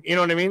 Josie. Like, you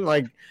know what I mean?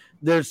 Like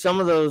there's some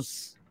of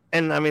those.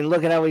 And I mean,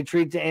 look at how we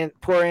treat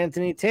poor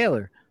Anthony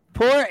Taylor.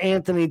 Poor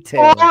Anthony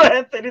Taylor. Poor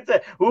Anthony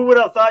Taylor. Who would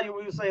have thought you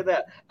would say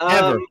that?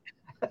 Ever.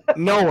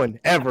 No one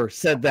ever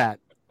said that.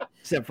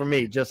 Except for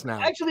me just now.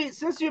 Actually,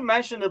 since you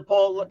mentioned it,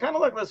 Paul, kind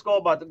of like let's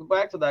go back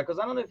to that, because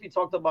I don't know if you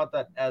talked about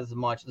that as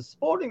much. The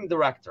sporting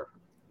director.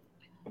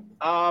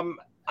 I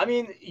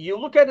mean, you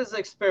look at his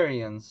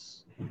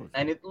experience,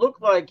 and it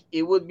looked like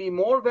it would be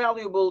more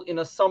valuable in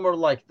a summer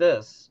like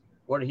this,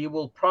 where he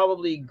will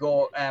probably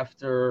go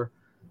after,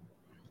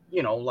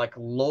 you know, like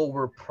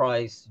lower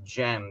price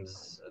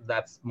gems.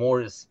 That's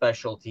more his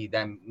specialty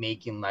than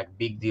making like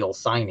big deal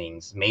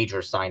signings,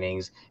 major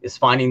signings, is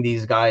finding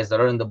these guys that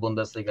are in the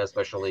Bundesliga,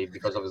 especially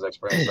because of his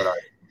experience, that are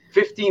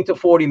 15 to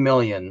 40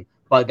 million,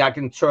 but that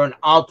can turn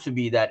out to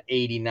be that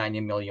 80,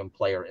 90 million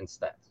player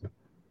instead.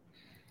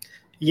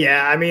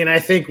 Yeah, I mean, I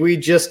think we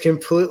just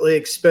completely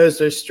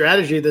exposed our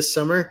strategy this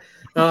summer.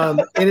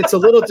 And it's a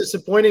little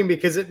disappointing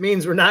because it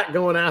means we're not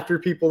going after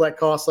people that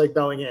cost like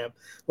Bellingham.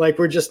 Like,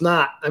 we're just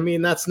not. I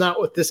mean, that's not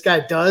what this guy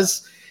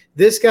does.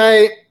 This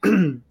guy,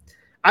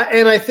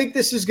 I think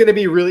this is going to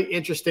be really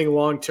interesting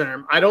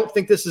long-term. I don't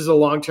think this is a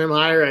long-term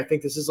hire. I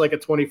think this is like a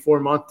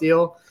 24-month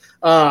deal.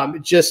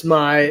 Just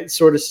my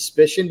sort of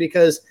suspicion,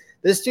 because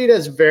this dude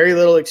has very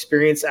little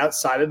experience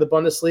outside of the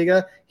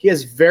Bundesliga. He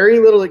has very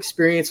little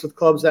experience with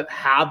clubs that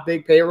have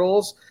big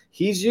payrolls.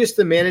 He's used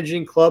to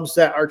managing clubs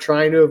that are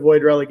trying to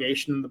avoid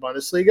relegation in the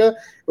Bundesliga,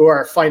 who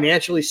are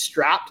financially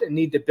strapped and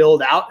need to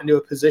build out into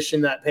a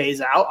position that pays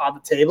out on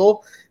the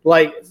table.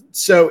 Like,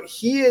 so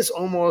he is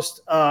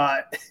almost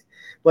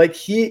like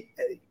he,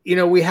 you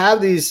know, we have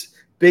these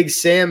big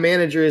Sam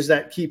managers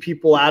that keep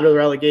people out of the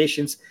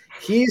relegations.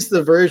 He's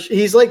the version.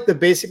 He's like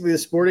basically the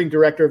sporting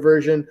director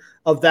version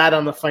of that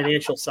on the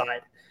financial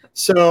side.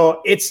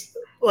 So it's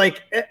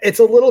like, it's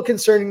a little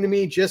concerning to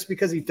me just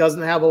because he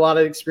doesn't have a lot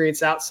of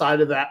experience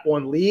outside of that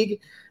one league.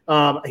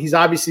 He's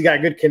obviously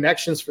got good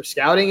connections for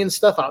scouting and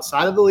stuff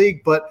outside of the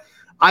league, but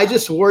I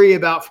just worry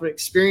about from an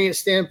experience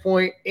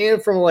standpoint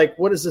and from like,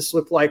 what does this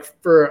look like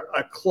for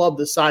a club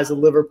the size of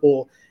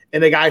Liverpool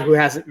and a guy who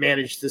hasn't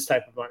managed this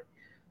type of money?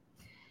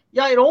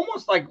 Yeah, it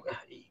almost like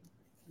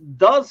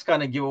does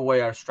kind of give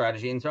away our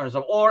strategy in terms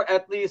of, or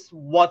at least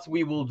what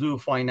we will do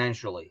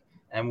financially.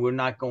 And we're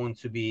not going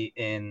to be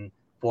in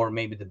for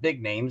maybe the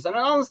big names. And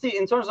honestly,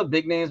 in terms of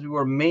big names, we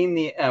were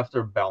mainly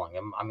after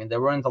Bellingham. I mean,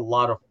 there weren't a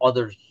lot of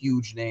other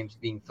huge names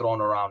being thrown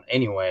around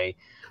anyway.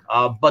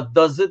 But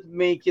does it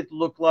make it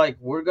look like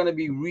we're going to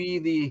be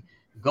really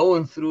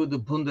going through the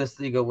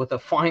Bundesliga with a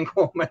fine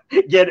comb and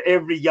get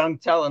every young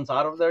talent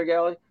out of there,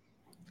 Gally?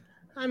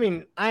 I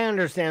mean, I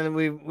understand that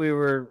we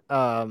were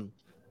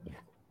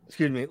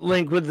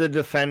linked with the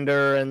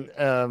defender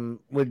and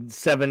with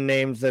 7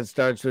 names that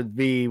starts with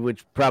V,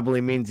 which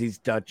probably means he's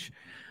Dutch.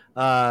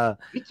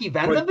 Mickey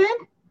van de Ven?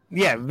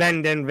 Yeah,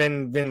 Venden,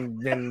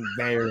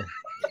 Ver.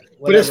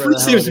 But his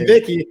first name's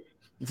Vicky.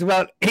 It's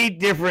about 8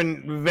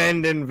 different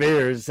Venden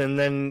Veers, and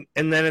then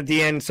at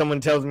the end,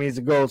 someone tells me he's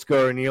a goal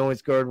scorer and he only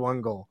scored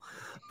 1 goal.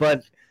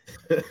 But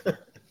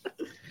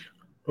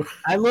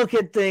I look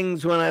at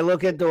things when I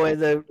look at the way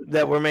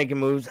that we're making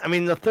moves. I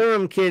mean, the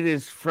Thuram kid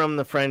is from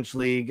the French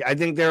league. I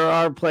think there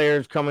are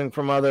players coming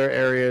from other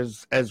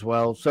areas as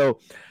well. So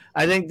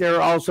I think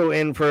they're also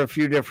in for a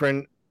few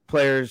different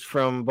players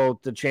from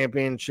both the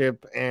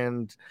championship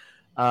and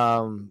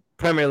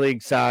Premier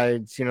League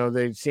sides. You know,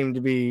 they seem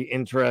to be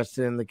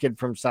interested in the kid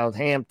from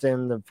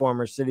Southampton, the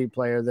former City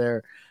player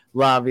there,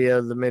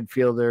 Lavia, the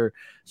midfielder.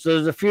 So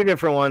there's a few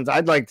different ones.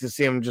 I'd like to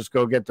see him just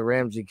go get the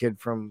Ramsey kid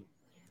from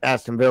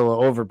Aston Villa,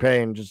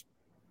 overpay, and just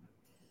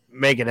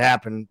make it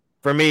happen.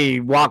 For me, he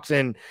walks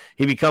in,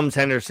 he becomes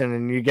Henderson,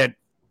 and you get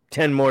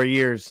 10 more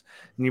years.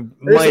 And you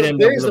might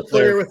end up with a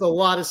player with a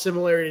lot of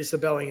similarities to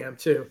Bellingham,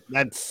 too.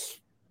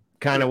 That's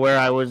kind of where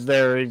I was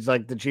there. He's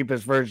like the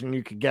cheapest version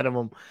you could get of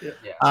him.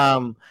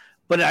 Yeah.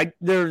 But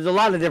there's a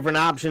lot of different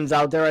options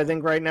out there, I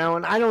think, right now.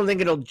 And I don't think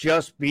it'll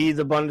just be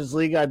the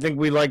Bundesliga. I think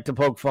we like to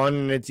poke fun,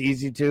 and it's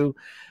easy to.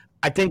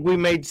 I think we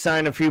may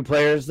sign a few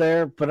players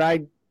there, but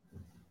I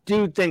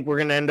do think we're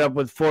going to end up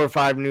with 4 or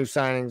 5 new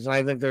signings, and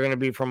I think they're going to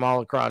be from all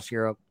across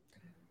Europe.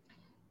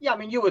 Yeah, I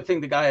mean, you would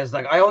think the guy is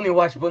like, I only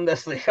watch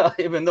Bundesliga,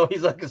 even though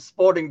he's like a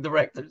sporting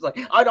director. He's like,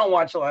 I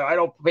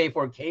don't pay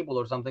for cable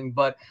or something,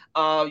 but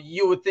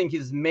you would think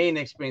his main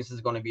experience is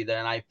going to be there,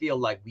 and I feel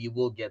like we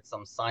will get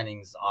some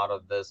signings out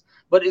of this.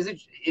 But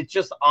it's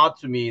just odd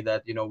to me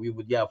that, you know, we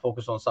would,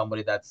 focus on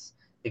somebody that's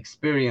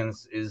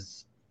experience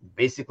is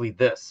basically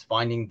this,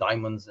 finding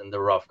diamonds in the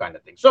rough kind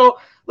of thing. So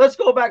let's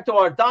go back to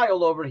our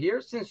dial over here,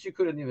 since you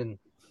couldn't even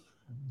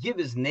give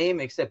his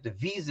name except the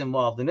V's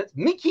involved in it.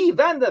 Mickey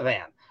van de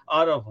Ven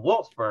out of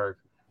Wolfsburg.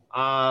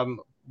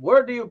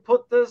 Where do you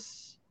put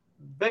this,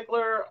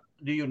 Bickler?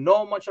 Do you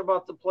know much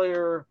about the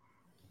player?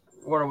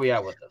 Where are we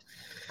at with this?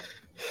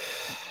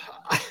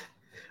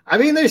 I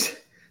mean,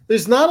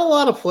 there's not a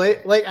lot of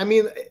play. Like, I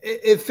mean,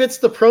 it fits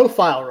the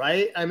profile,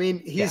 right? I mean,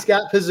 he's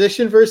got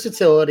position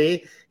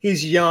versatility.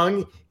 He's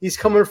young. He's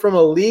coming from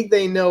a league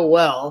they know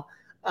well.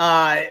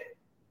 I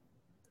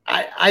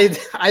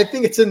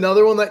think it's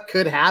another one that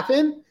could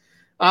happen.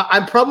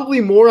 I'm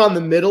probably more on the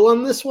middle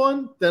on this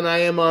one than I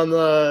am on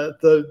the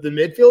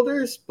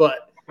midfielders,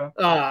 but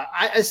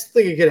I just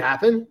think it could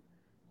happen.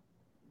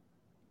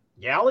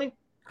 Gally?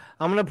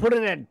 I'm going to put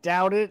it at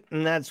doubt it,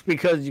 and that's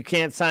because you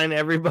can't sign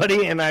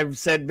everybody, and I've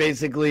said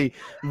basically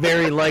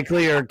very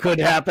likely or could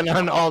happen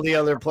on all the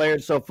other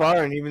players so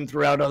far and even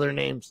throughout other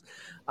names.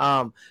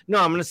 No,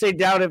 I'm going to say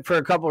doubt it for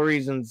a couple of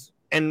reasons,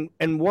 and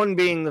one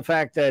being the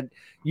fact that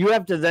you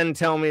have to then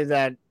tell me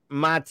that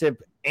Matip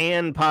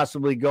and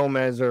possibly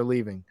Gomez are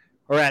leaving,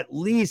 or at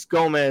least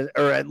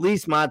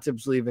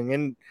Matip's leaving.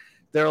 And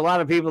there are a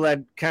lot of people that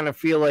kind of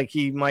feel like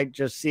he might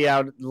just see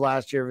out the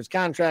last year of his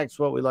contract. It's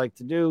what we like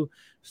to do,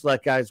 just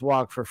let guys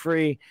walk for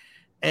free.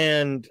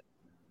 And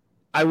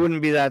I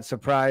wouldn't be that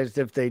surprised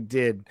if they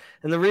did.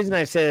 And the reason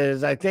I say it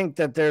is I think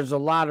that there's a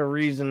lot of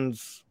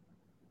reasons.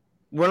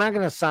 We're not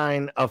going to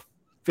sign a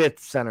 5th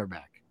center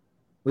back.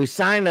 We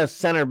sign a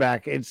center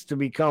back, it's to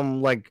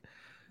become like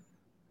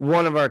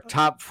one of our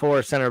top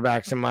 4 center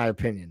backs, in my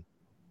opinion.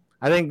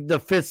 I think the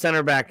 5th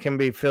center back can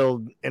be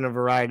filled in a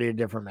variety of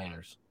different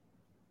manners.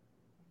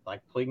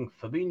 Like playing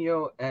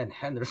Fabinho and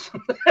Henderson,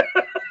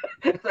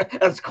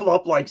 as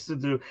Klopp likes to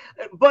do.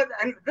 But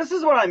and this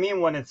is what I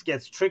mean when it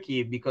gets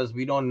tricky, because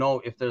we don't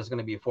know if there's going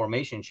to be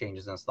formation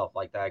changes and stuff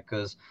like that.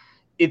 Because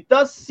it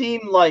does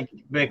seem like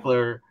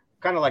Bickler,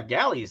 kind of like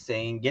Gally is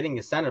saying, getting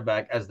a center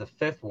back as the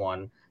 5th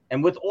one.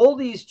 And with all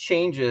these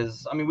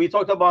changes, I mean, we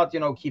talked about,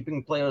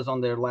 keeping players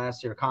on their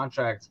last year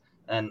contracts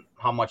and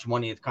how much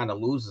money it kind of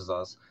loses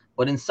us.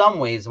 But in some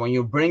ways, when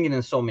you're bringing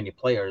in so many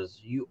players,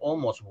 you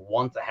almost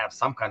want to have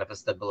some kind of a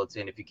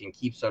stability. And if you can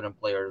keep certain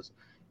players,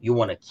 you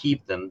want to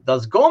keep them.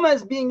 Does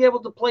Gomez being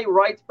able to play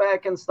right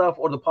back and stuff,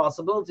 or the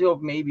possibility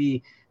of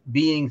maybe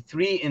being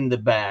 3 in the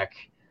back,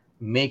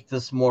 make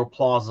this more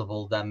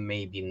plausible than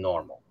maybe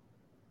normal?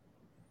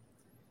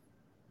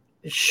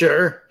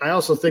 Sure. I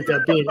also think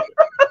that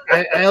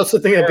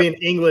being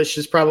English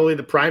is probably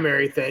the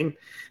primary thing.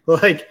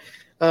 Like,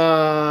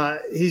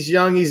 he's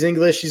young, he's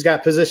English, he's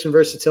got position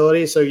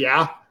versatility. So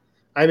yeah,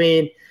 I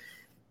mean,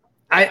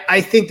 I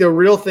think the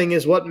real thing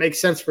is what makes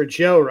sense for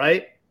Joe,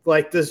 right?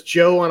 Like, does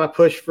Joe want to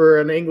push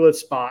for an England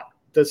spot?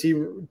 Does he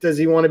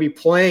want to be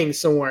playing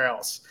somewhere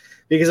else?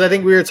 Because I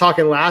think we were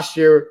talking last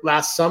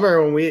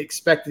summer when we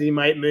expected he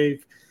might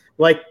move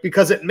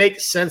because it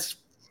makes sense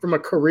from a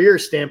career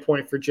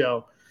standpoint for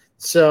Joe.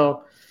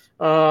 So,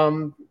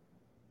 I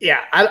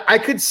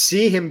could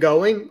see him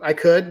going. I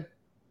could.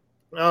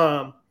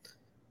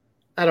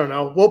 I don't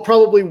know. We'll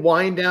probably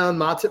wind down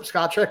Matip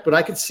Skotrek, but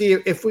I could see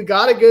if we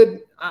got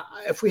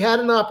if we had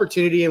an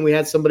opportunity and we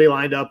had somebody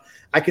lined up,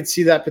 I could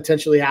see that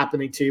potentially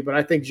happening too. But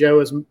I think Joe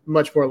is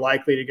much more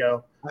likely to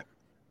go.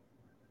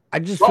 I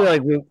just feel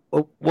like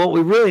what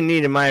we really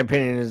need, in my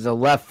opinion, is a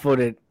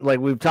left-footed. Like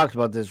we've talked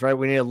about this, right?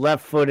 We need a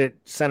left-footed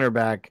center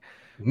back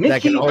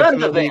that can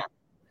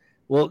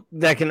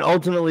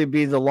ultimately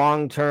be the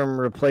long-term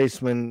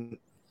replacement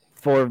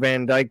for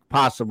Van Dijk,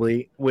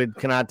 possibly with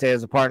Konate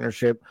as a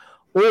partnership,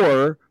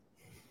 or,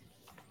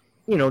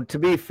 to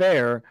be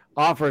fair,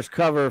 offers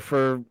cover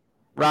for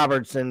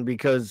Robertson,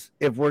 because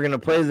if we're going to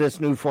play this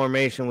new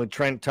formation with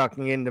Trent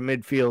tucking into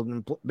midfield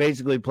and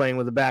basically playing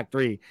with a back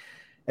three,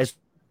 as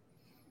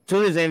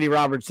soon as Andy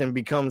Robertson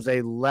becomes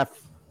a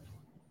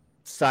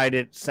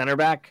left-sided center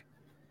back,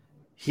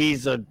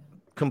 he's a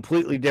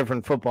completely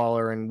different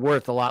footballer and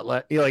worth a lot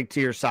less,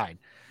 to your side.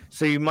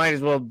 So you might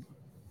as well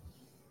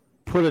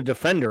put a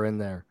defender in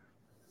there,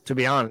 to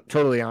be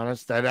totally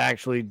honest, that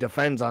actually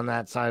defends on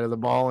that side of the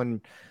ball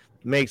and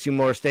makes you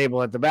more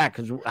stable at the back.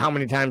 Because how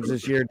many times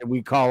this year did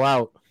we call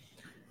out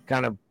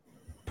kind of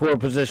poor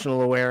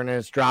positional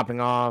awareness,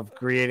 dropping off,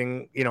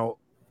 creating,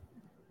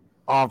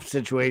 off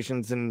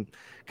situations and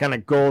kind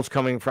of goals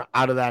coming from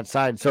out of that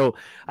side. So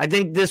I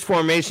think this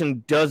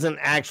formation doesn't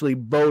actually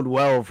bode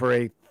well for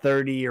a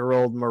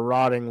 30-year-old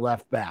marauding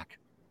left back.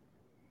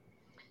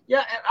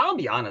 Yeah, and I'll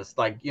be honest,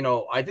 I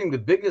think the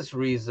biggest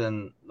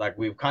reason,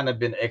 we've kind of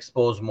been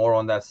exposed more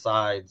on that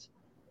side,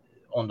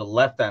 on the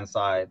left-hand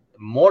side,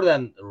 more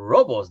than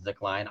Robo's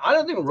decline. I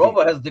don't think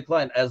Robo has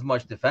declined as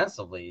much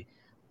defensively.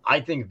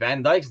 I think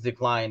Van Dijk's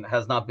decline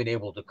has not been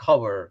able to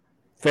cover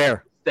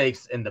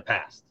mistakes in the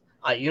past.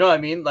 You know what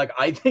I mean?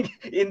 I think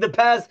in the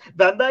past,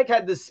 Van Dijk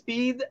had the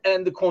speed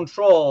and the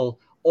control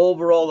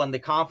overall and the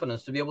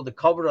confidence to be able to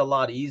cover a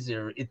lot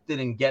easier. It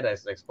didn't get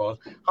as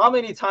exposed. How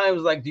many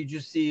times did you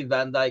see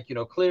Van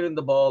Dijk, clearing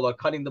the ball or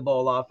cutting the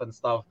ball off and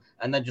stuff,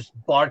 and then just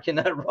barking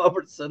at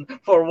Robertson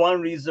for one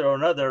reason or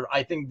another?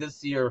 I think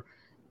this year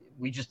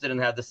we just didn't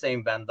have the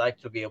same Van Dijk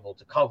to be able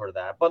to cover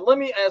that. But let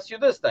me ask you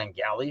this then,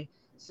 Gally,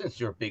 since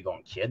you're big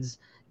on kids.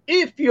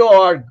 If you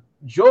are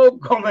Joe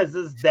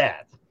Gomez's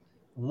dad,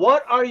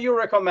 what are you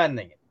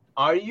recommending?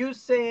 Are you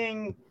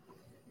saying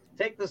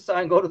take the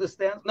sign, go to the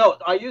stands? No,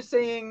 are you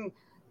saying,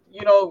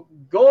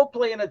 go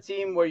play in a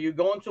team where you're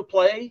going to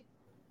play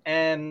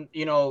and,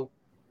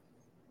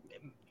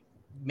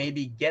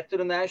 maybe get to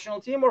the national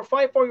team, or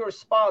fight for your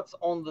spots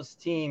on this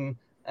team?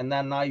 And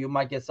then now you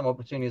might get some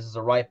opportunities as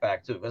a right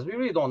back too, because we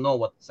really don't know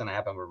what's going to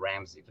happen with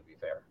Ramsey, to be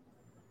fair.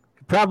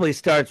 It probably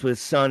starts with,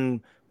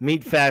 son,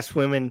 meet fast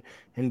women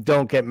and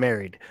don't get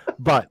married.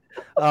 But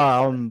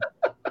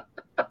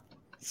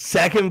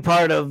second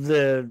part of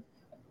the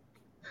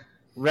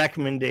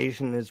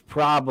recommendation is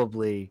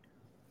probably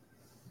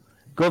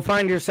go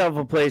find yourself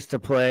a place to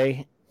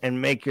play and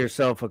make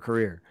yourself a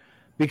career,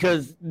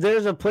 because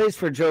there's a place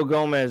for Joe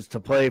Gomez to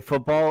play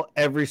football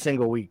every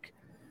single week.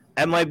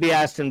 That might be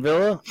Aston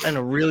Villa and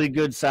a really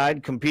good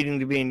side competing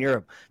to be in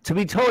Europe. To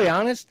be totally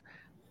honest,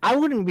 I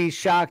wouldn't be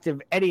shocked if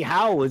Eddie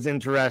Howe was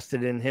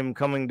interested in him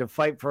coming to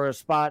fight for a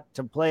spot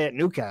to play at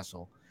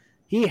Newcastle.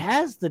 He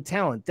has the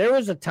talent. There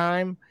was a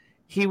time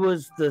he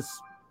was the,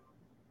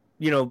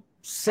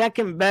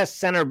 second best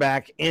center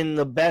back in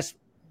the best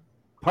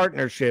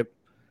partnership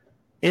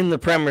in the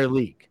Premier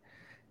League.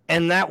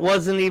 And that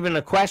wasn't even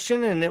a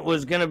question, and it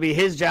was going to be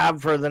his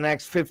job for the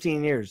next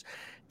 15 years.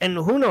 And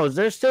who knows,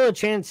 there's still a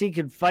chance he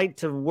could fight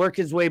to work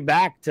his way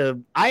back to,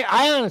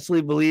 I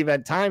honestly believe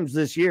at times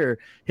this year,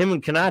 him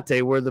and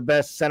Konate were the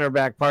best center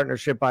back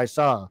partnership I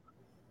saw.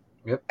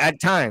 Yep.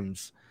 At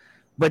times.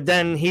 But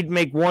then he'd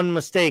make one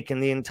mistake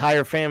and the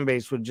entire fan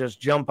base would just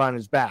jump on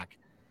his back.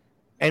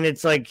 And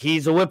it's like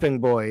he's a whipping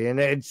boy,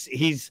 and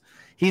he's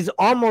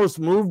almost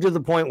moved to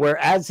the point where,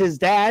 as his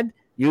dad,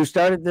 you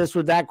started this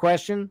with that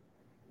question,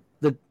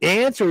 the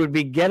answer would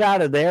be get out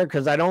of there,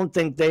 because I don't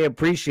think they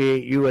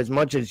appreciate you as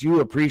much as you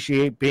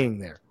appreciate being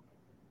there.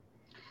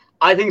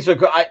 I think so.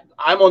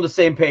 I'm on the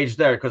same page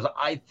there, because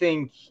I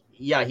think,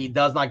 he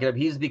does not get up.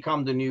 He's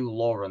become the new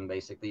Lauren,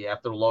 basically,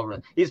 after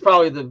Lauren. He's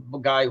probably the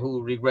guy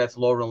who regrets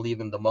Lauren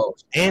leaving the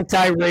most.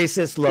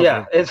 Anti-racist Lauren.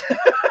 Yeah.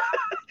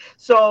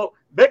 So,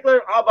 Bickler,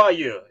 how about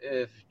you?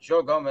 If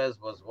Joe Gomez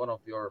was one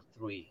of your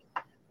three,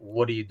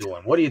 what are you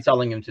doing? What are you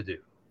telling him to do?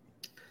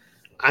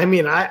 I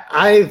mean,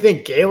 I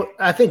think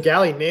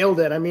Gally nailed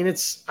it. I mean,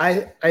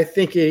 I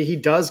think he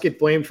does get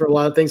blamed for a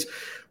lot of things,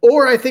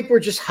 or I think we're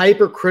just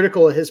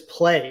hypercritical of his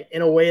play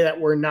in a way that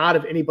we're not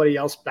of anybody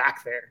else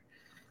back there.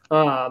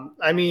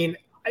 I mean,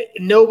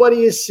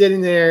 nobody is sitting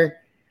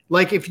there.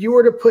 If you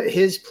were to put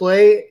his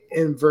play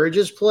and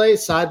Verge's play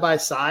side by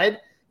side,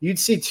 you'd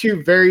see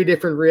two very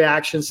different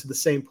reactions to the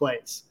same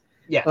plays.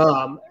 Yeah.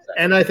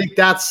 And I think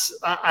that's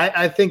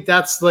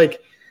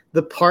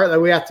the part that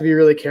we have to be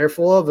really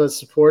careful of as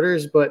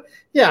supporters. But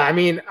yeah, I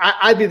mean,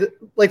 I'd be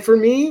like, for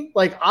me,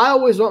 like I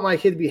always want my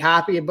kid to be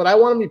happy, but I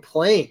want him to be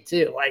playing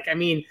too. Like, I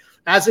mean,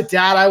 as a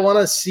dad, I want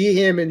to see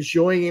him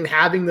enjoying and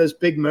having those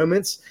big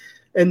moments,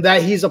 and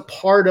that he's a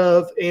part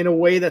of in a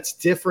way that's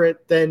different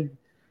than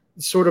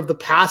sort of the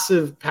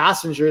passive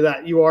passenger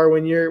that you are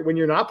when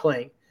you're not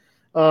playing.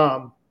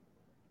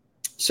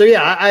 So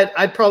yeah,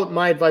 I'd probably,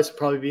 my advice would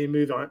probably be to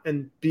move on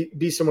and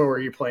be somewhere where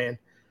you're playing.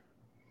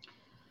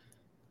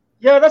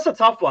 Yeah, that's a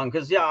tough one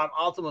because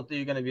ultimately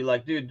you're gonna be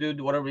like, dude,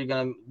 whatever you're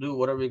gonna do,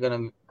 whatever you're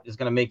gonna is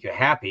gonna make you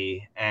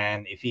happy.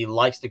 And if he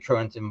likes the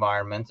current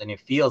environment and he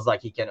feels like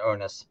he can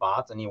earn a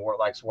spot and he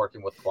likes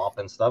working with Klopp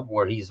and stuff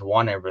where he's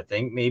won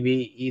everything,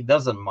 maybe he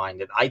doesn't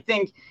mind it. I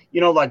think,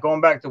 like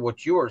going back to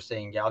what you were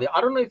saying, Gally,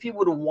 I don't know if he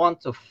would want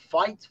to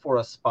fight for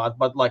a spot,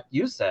 but like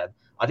you said,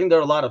 I think there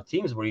are a lot of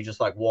teams where he just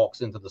like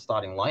walks into the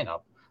starting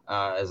lineup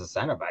as a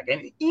center back.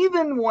 And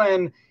even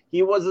when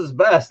he was his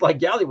best, like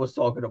Gally was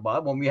talking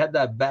about, when we had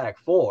that back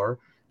four,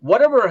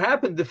 whatever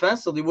happened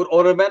defensively would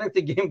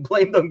automatically get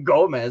blamed on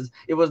Gomez.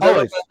 It was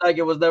never like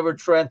it was never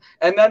Trent.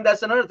 And then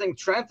that's another thing.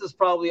 Trent is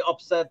probably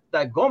upset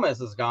that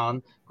Gomez is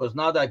gone, because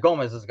now that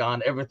Gomez is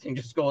gone, everything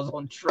just goes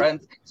on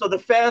Trent. So the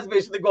fans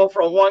basically go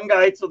from one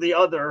guy to the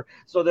other.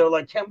 So they're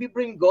like, can we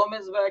bring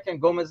Gomez back?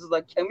 And Gomez is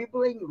like, can we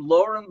bring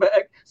Lauren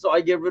back? So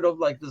I get rid of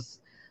like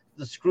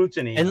the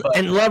scrutiny. And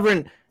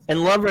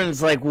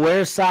Lovren's like,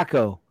 where's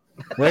Sacco?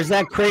 Where's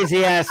that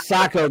crazy ass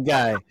Sacco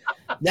guy?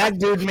 That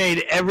dude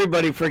made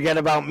everybody forget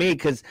about me,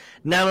 because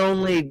not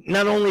only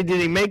did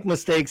he make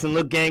mistakes and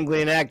look gangly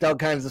and act all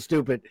kinds of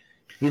stupid,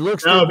 he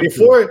looks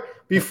before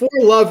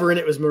Lovren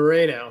it was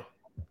Moreno.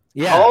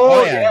 Yeah.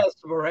 Oh yes,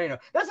 Moreno.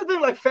 That's the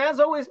thing. Like, fans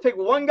always pick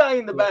one guy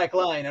in the back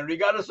line, and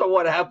regardless of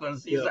what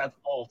happens, he's at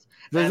fault.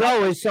 There's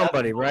always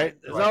somebody, right?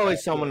 There's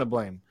always someone to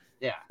blame.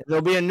 Yeah.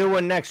 There'll be a new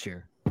one next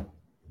year.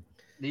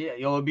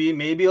 Yeah,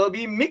 maybe it'll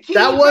be Mickey.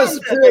 That was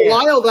for a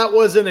while. That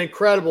was an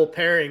incredible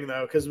pairing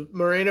though, because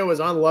Moreno was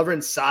on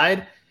Lovren's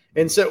side,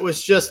 and so it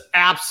was just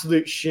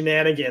absolute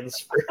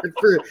shenanigans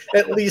for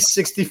at least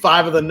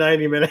 65 of the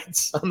 90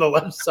 minutes on the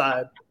left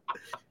side.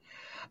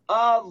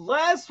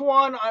 Last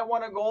one I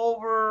want to go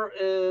over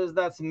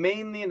that's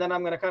mainly, and then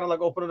I'm gonna kind of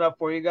like open it up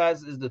for you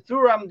guys, is the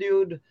Thuram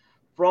dude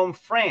from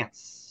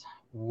France.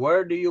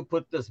 Where do you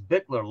put this,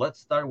 Bickler? Let's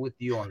start with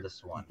you on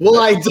this one.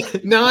 Well,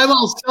 now I'm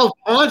all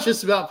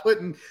self-conscious about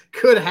putting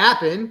could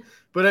happen,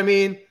 but I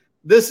mean,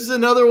 this is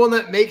another one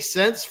that makes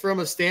sense from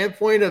a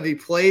standpoint of he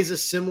plays a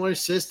similar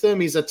system.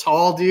 He's a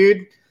tall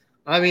dude.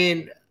 I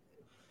mean,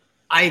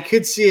 I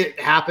could see it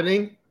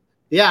happening.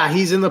 Yeah,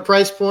 he's in the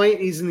price point.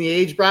 He's in the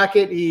age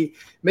bracket. He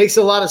makes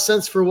a lot of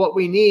sense for what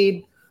we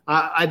need.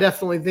 I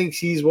definitely think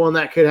he's one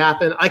that could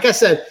happen. Like I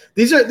said,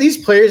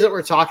 these players that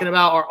we're talking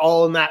about are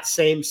all in that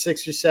same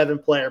 6 or 7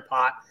 player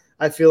pot.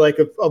 I feel like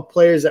of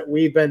players that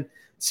we've been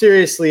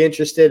seriously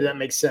interested in. That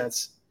makes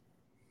sense.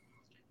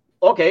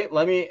 Okay,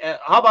 let me.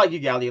 How about you,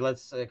 Gally?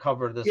 Let's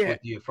cover this with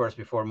you first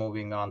before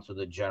moving on to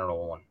the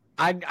general one.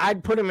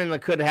 I'd put him in the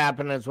could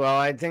happen as well.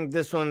 I think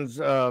this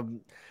one's.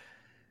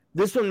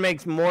 This one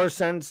makes more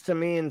sense to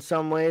me in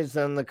some ways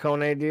than the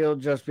Kone deal,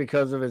 just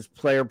because of his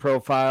player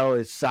profile,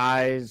 his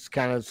size,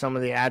 kind of some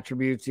of the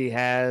attributes he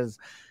has.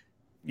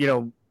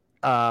 The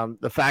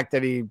fact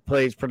that he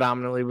plays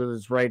predominantly with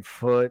his right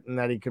foot, and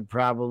that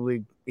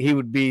he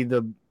would be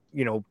the,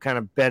 kind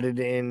of bedded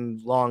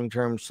in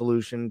long-term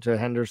solution to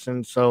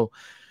Henderson. So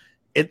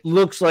it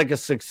looks like a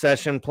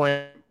succession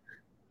plan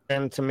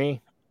to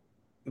me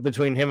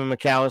between him and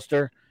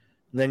McAllister.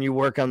 Then you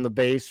work on the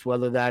base,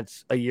 whether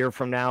that's a year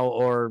from now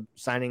or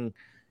signing,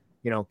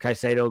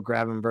 Caicedo,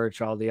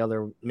 Gravenberch, all the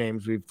other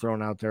names we've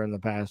thrown out there in the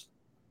past.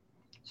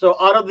 So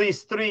out of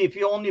these 3, if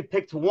you only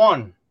picked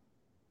one,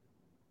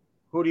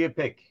 who do you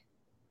pick,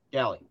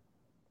 Gally?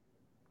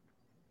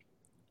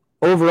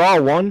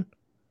 Overall, one?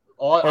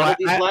 Out of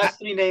these last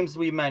 3 names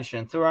we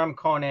mentioned, Thuram,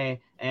 Kone,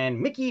 and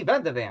Mickey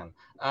van de Ven.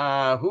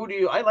 Who do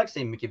you? I like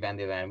saying Mickey van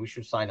de Ven. We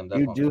should sign him.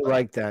 You do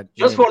like that.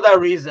 Just for that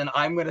reason,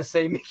 I'm going to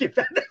say Mickey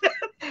van de Ven.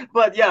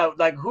 But yeah,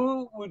 like,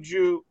 who would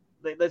you?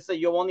 Let's say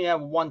you only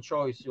have one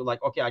choice. You're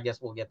like, okay, I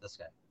guess we'll get this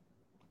guy.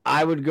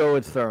 I would go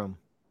with Thuram.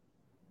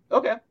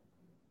 Okay.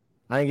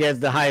 I think he has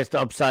the highest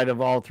upside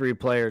of all 3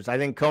 players. I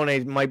think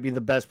Kone might be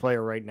the best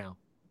player right now,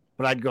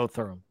 but I'd go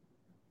Thuram.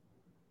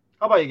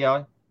 How about you,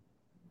 Gally?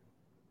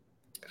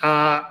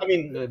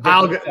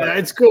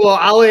 It's cool.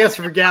 I'll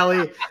answer for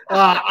Gally.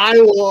 I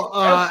will,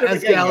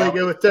 as Gally,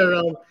 go with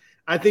Thuram.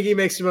 I think he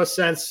makes the most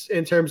sense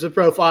in terms of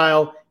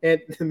profile. And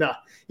I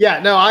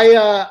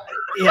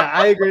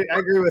agree. I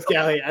agree with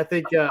Gally. I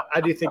think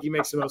I do think he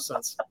makes the most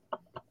sense.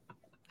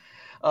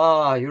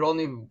 You're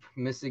only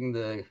missing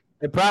the.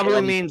 It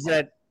probably means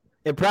that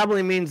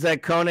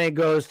Kone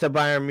goes to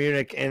Bayern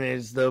Munich and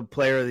is the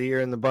player of the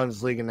year in the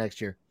Bundesliga next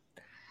year.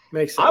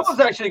 Makes sense. I was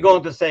actually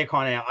going to say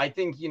Kone. I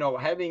think,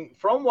 having,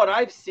 from what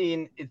I've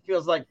seen, it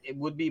feels like it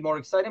would be more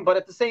exciting, but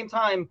at the same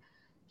time,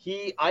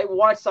 I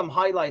watched some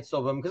highlights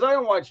of him because I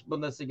don't watch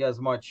Bundesliga as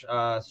much.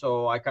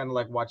 So I kind of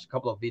like watch a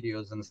couple of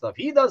videos and stuff.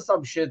 He does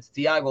some shit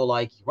Thiago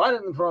like right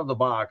in front of the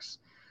box.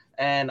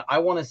 And I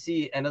want to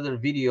see another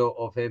video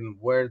of him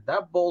where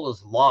that ball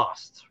is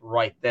lost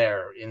right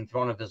there in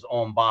front of his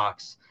own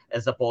box,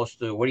 as opposed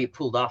to where he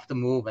pulled off the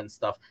move and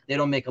stuff. They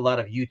don't make a lot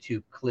of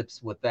YouTube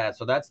clips with that.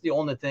 So that's the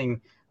only thing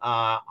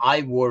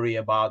I worry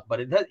about.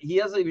 But he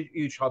has a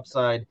huge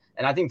upside,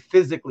 and I think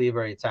physically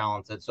very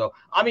talented. So,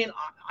 I mean,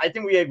 I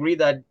think we agree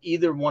that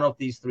either one of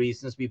these three,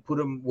 since we put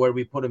him where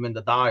we put him in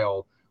the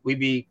dial, we'd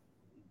be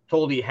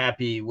totally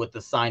happy with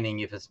the signing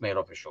if it's made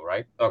official,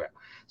 right? Okay.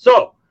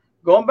 So,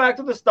 going back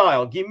to the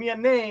style, give me a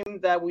name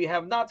that we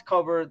have not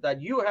covered,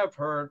 that you have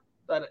heard,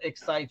 that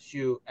excites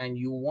you, and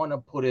you want to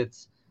put it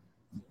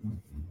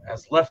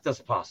as left as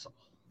possible.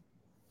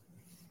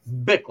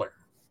 Bickler.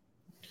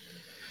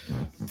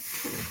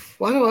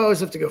 Why do I always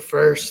have to go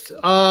first?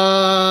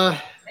 I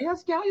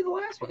asked Gally the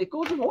last one. It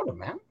goes in order,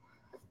 man.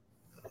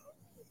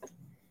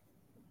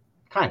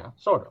 Kind of,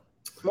 sort of.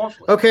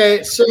 Mostly.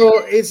 Okay, so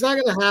it's not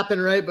going to happen,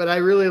 right? But I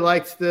really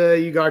liked the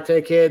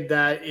Ugarte kid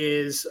that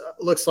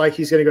looks like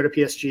he's going to go to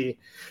PSG.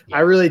 Yeah.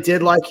 I really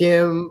did like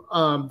him.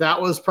 That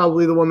was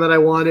probably the one that I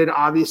wanted.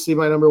 Obviously,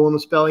 my number one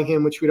was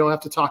Bellingham, which we don't have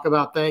to talk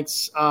about.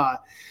 Thanks.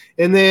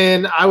 And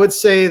then I would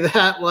say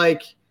that,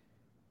 like,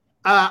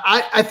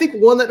 I think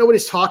one that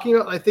nobody's talking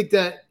about, I think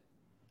that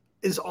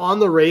is on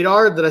the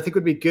radar that I think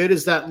would be good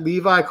is that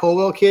Levi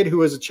Colwell kid who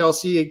was a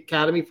Chelsea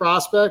Academy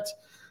prospect.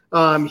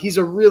 He's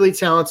a really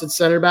talented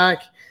center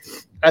back.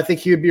 I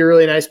think he would be a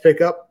really nice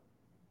pickup.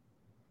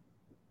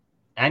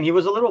 And he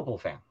was a Liverpool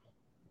fan,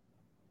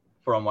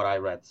 from what I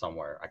read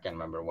somewhere. I can't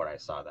remember where I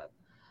saw that.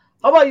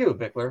 How about you,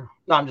 Bickler?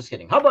 No, I'm just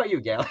kidding. How about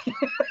you, Gally?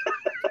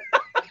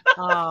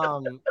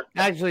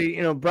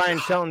 Actually, Brian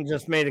Shelton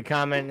just made a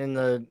comment in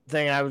the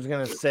thing. I was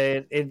going to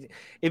say it.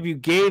 If you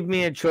gave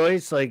me a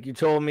choice, like you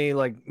told me,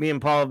 like me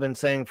and Paul have been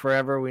saying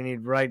forever, we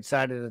need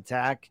right-sided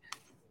attack.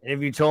 And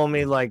if you told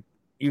me, like,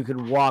 you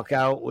could walk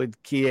out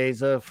with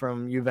Chiesa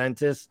from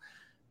Juventus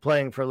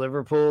playing for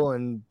Liverpool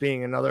and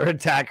being another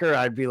attacker,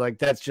 I'd be like,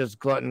 that's just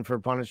glutton for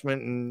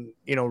punishment and,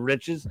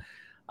 riches.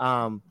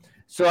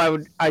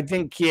 So I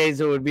think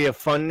Chiesa would be a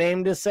fun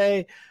name to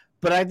say,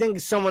 but I think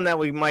someone that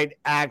we might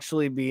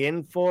actually be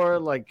in for,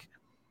 like,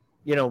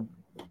 we're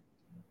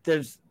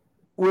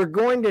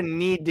going to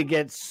need to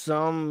get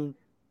some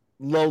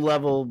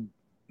low-level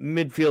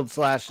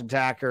midfield /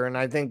 attacker, and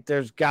I think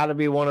there's got to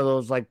be one of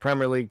those like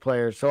Premier League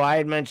players. So I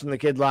had mentioned the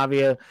kid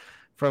Lavia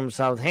from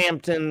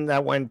Southampton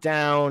that went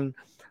down.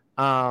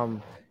 I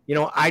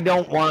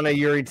don't want a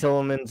Yuri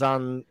Tillemans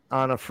on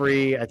a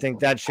free. I think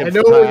that ship. I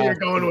know where you're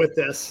going with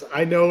this.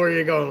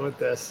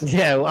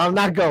 Yeah, well, I'm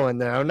not going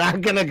there. I'm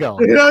not gonna go.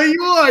 No,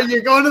 you are.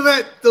 You're going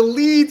to the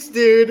Leeds,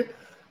 dude.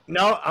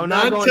 No, I'm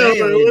not going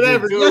to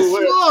whatever. Yes,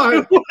 you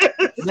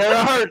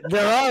are.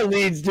 There are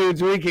Leeds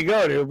dudes we could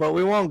go to, but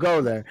we won't go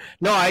there.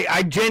 No,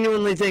 I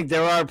genuinely think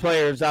there are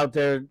players out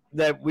there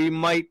that we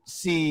might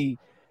see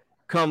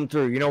come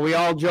through. We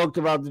all joked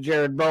about the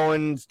Jared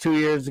Bowens 2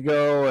 years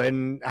ago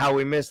and how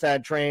we missed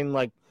that train.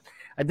 Like,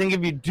 I think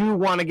if you do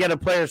want to get a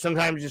player,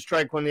 sometimes you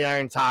strike when the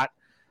iron's hot,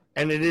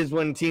 and it is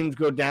when teams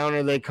go down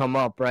or they come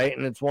up, right?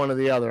 And it's one or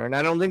the other. And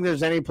I don't think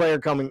there's any player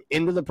coming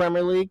into the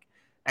Premier League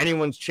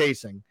anyone's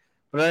chasing.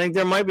 But I think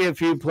there might be a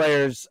few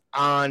players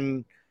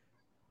on,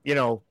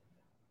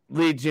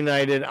 Leeds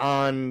United,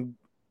 on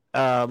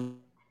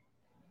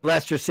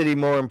Leicester City,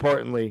 more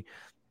importantly,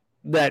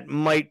 that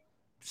might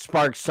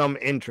spark some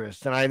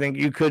interest. And I think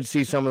you could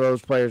see some of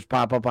those players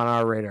pop up on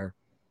our radar.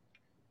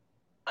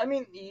 I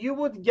mean, you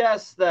would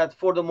guess that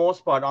for the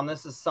most part,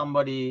 unless it's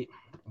somebody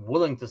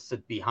willing to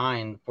sit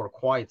behind for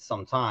quite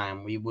some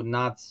time, we would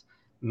not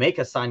make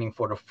a signing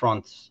for the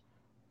front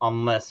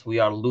unless we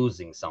are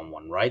losing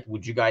someone, right?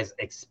 Would you guys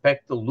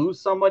expect to lose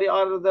somebody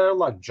out of there,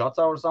 like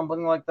Jota or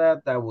something like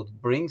that would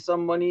bring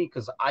some money?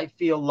 Because I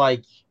feel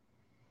like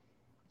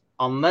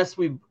unless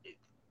we,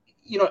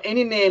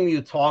 any name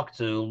you talk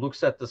to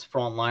looks at this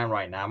front line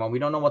right now, and we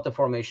don't know what the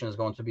formation is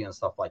going to be and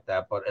stuff like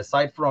that. But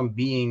aside from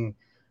being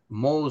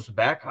Mo's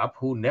backup,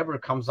 who never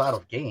comes out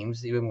of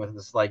games, even with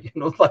this, goes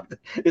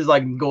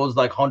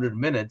like 100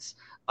 minutes.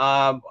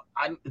 I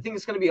think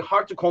it's going to be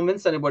hard to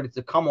convince anybody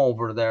to come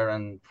over there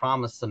and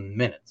promise some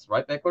minutes,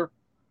 right, Bickler?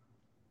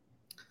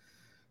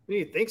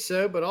 You think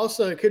so, but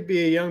also it could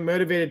be a young,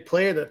 motivated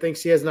player that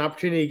thinks he has an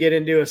opportunity to get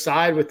into a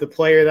side with the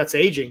player that's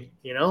aging.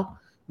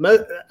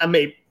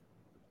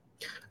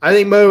 I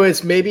think Mo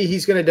is maybe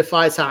he's going to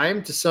defy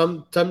time to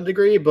some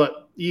degree,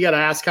 but you got to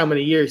ask how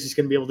many years he's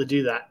going to be able to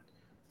do that.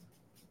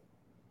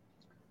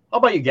 How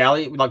about you,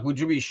 Gally? Like, would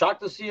you be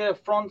shocked to see a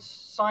front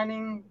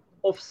signing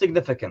of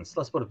significance?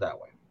 Let's put it that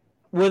way.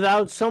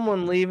 Without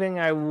someone leaving,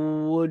 I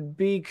would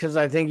be, because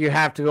I think you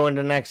have to go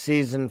into next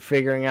season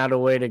figuring out a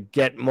way to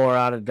get more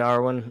out of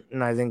Darwin.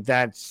 And I think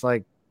that's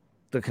like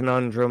the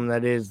conundrum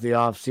that is the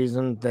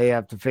offseason. They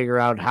have to figure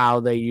out how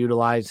they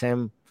utilize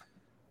him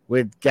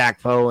with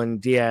Gakpo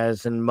and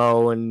Diaz and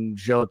Mo and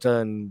Jota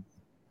and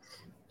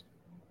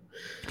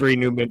 3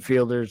 new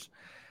midfielders.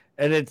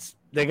 And it's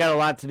they got a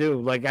lot to do.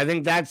 Like, I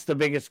think that's the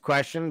biggest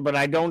question, but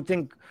I don't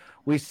think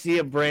we see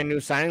a brand new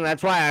signing.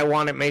 That's why I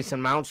wanted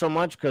Mason Mount so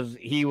much, because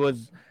he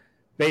was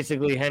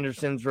basically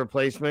Henderson's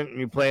replacement, and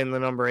you play in the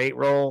number 8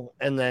 role,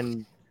 and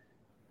then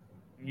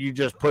you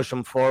just push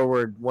him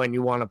forward when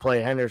you want to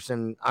play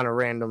Henderson on a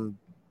random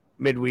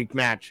midweek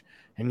match,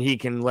 and he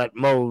can let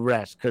Mo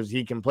rest because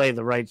he can play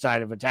the right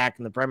side of attack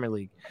in the Premier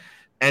League.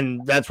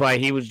 And that's why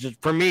he was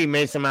just, for me,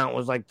 Mason Mount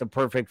was like the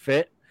perfect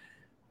fit.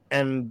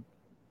 And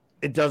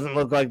it doesn't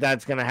look like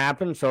that's going to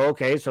happen. So,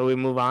 okay, so we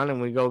move on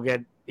and we go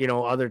get,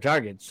 other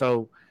targets.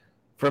 So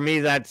for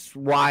me, that's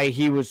why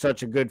he was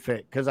such a good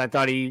fit, because I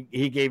thought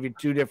he gave you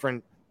two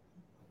different.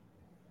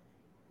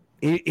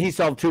 He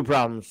solved two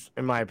problems,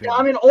 in my opinion. Yeah,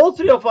 I mean, all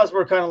three of us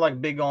were kind of like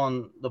big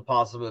on the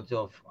possibility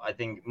of, I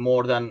think,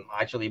 more than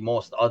actually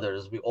most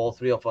others. All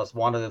three of us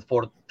wanted it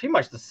for pretty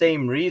much the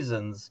same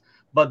reasons.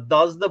 But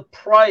does the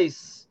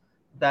price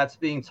that's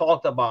being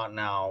talked about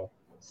now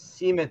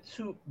seem a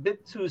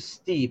bit too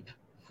steep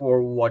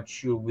for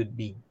what you would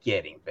be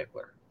getting,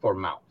 Pickler, for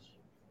Mount?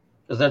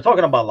 Because they're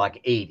talking about like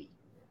 80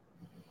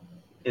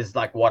 is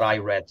like what I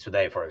read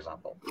today, for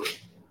example.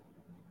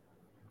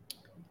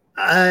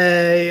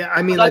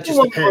 I mean, that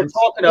just depends.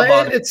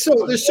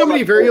 There's so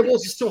many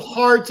variables. It's so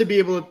hard to be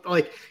able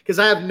to, because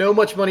I have no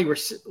much money.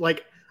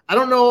 I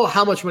don't know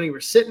how much money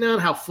we're sitting on,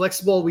 how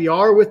flexible we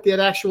are with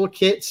that actual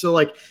kit.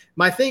 So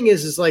my thing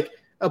is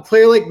a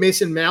player like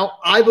Mason Mount,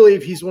 I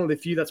believe he's one of the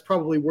few that's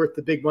probably worth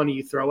the big money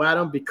you throw at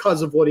him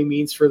because of what he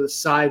means for the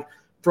side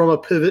from a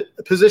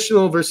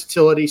positional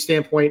versatility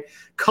standpoint,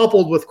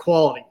 coupled with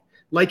quality.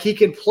 He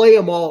can play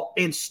them all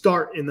and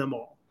start in them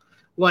all.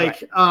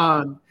 Right.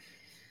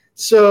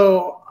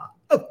 So,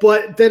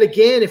 but then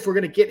again, if we're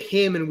going to get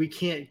him and we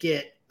can't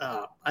get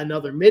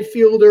another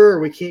midfielder, or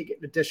we can't get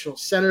an additional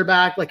center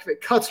back, if it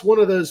cuts one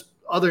of those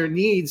other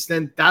needs,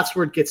 then that's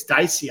where it gets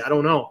dicey. I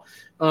don't know.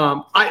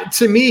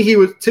 To me, he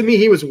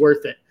was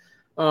worth it.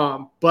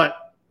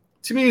 But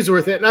to me, he was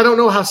worth it. And I don't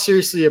know how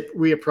seriously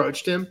we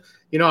approached him.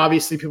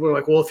 Obviously people are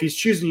like, well, if he's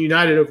choosing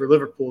United over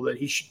Liverpool, then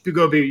he should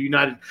go be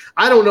United.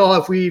 I don't know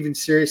if we even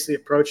seriously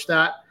approached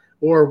that,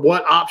 or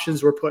what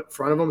options were put in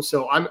front of him.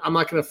 So I'm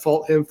not going to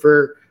fault him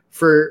for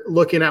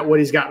looking at what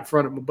he's got in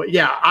front of him. But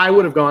yeah, I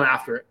would have gone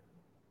after it.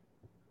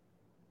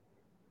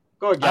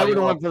 I would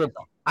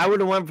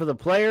have went for the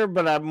player,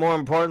 but more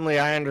importantly,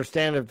 I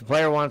understand if the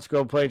player wants to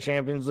go play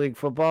Champions League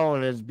football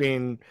and is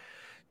being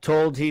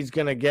told he's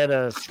going to get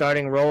a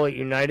starting role at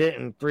United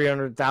and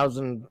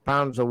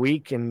 £300,000 a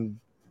week, and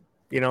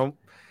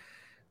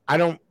I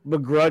don't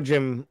begrudge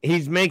him.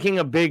 He's making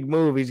a big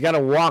move. He's got to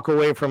walk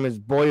away from his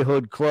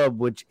boyhood club,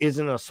 which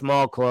isn't a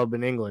small club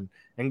in England,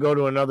 and go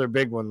to another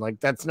big one.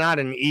 That's not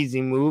an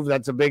easy move.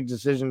 That's a big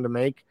decision to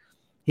make.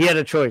 He had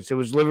a choice. It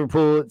was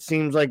Liverpool. It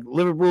seems like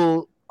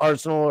Liverpool,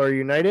 Arsenal, or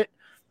United.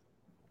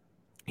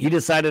 He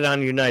decided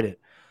on United.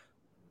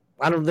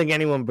 I don't think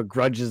anyone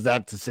begrudges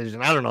that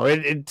decision. I don't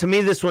know. To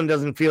me, this one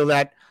doesn't feel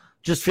that.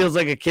 Just feels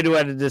like a kid who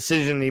had a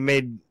decision. He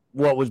made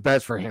what was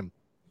best for him.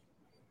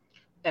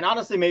 And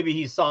honestly, maybe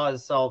he saw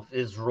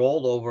his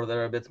role over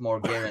there a bit more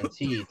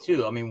guaranteed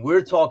too. I mean,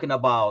 we're talking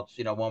about,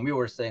 when we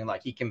were saying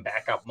he can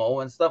back up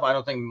Mo and stuff. I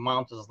don't think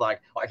Mount is I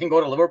can go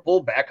to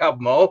Liverpool, back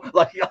up Mo.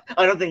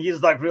 I don't think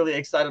he's really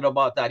excited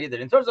about that either.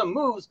 In terms of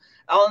moves,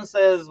 Alan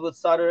says with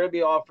Saudi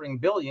Arabia offering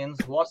billions,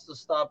 what's to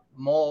stop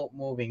Mo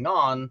moving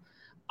on?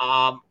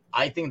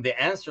 I think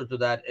the answer to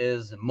that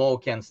is Mo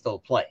can still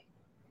play.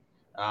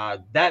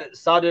 That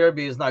Saudi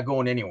Arabia is not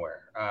going anywhere.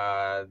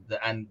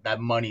 And that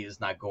money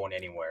is not going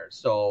anywhere.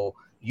 So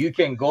you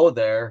can go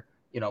there,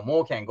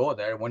 Mo can go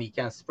there when he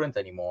can't sprint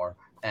anymore,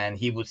 and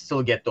he would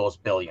still get those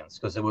billions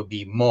because it would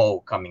be Mo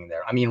coming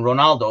there. I mean,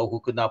 Ronaldo,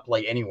 who could not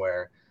play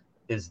anywhere,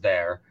 is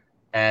there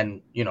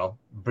and,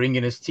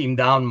 bringing his team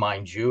down,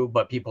 mind you,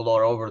 but people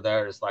are over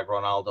there. It's like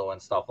Ronaldo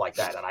and stuff like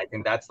that. And I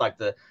think that's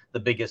the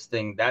biggest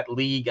thing. That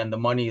league and the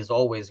money is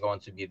always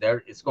going to be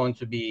there. It's going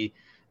to be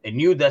a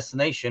new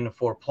destination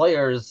for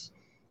players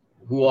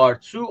who are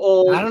too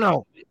old. I don't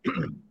know.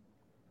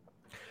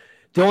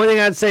 The only thing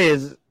I'd say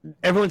is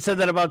everyone said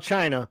that about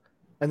China,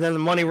 and then the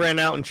money ran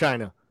out in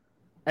China.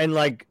 And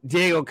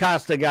Diego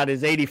Costa got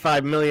his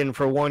 $85 million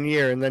for 1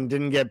 year and then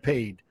didn't get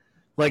paid.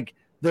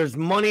 There's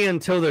money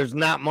until there's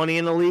not money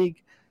in the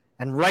league.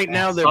 And right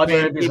now they're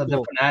paying people. A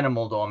different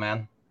animal though,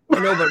 man. I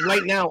know, but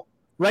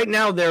right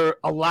now they're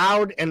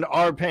allowed and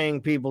are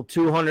paying people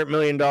 $200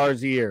 million a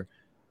year.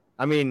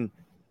 I mean,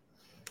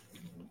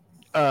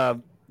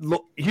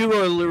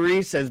 Hugo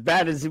Lloris, as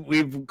bad as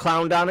we've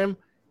clowned on him,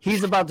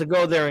 he's about to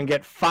go there and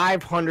get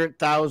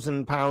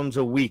 £500,000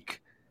 a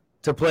week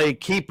to play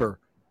keeper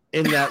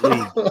in that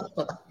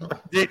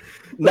league.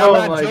 No,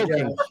 I'm not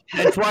joking. God.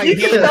 That's why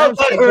he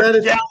announced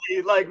really.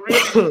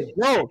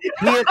 No,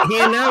 he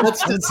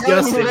announced. That's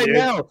disgusting, right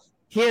now.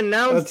 He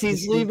announced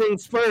he's leaving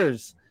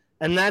Spurs,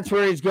 and that's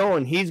where he's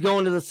going. He's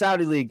going to the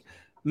Saudi League.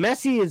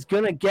 Messi is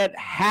going to get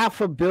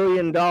 $500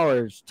 million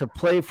to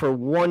play for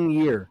 1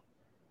 year.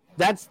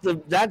 That's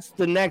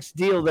the next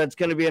deal that's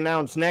going to be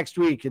announced next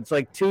week. It's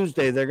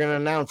Tuesday. They're going to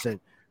announce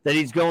it. that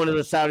he's going to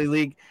the Saudi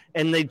League,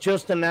 and they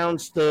just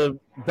announced the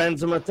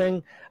Benzema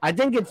thing. I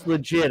think it's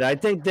legit. I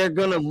think they're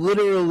going to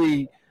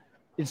literally,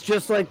 it's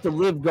just like the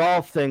Live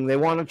Golf thing. They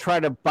want to try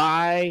to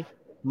buy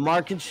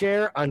market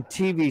share on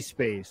TV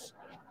space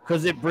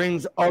because it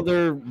brings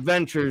other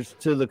ventures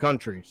to the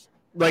countries.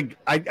 Like,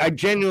 I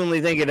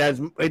genuinely think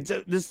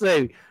this is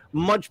a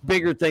much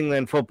bigger thing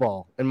than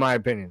football, in my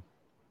opinion.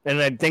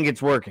 And I think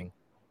it's working.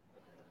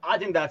 I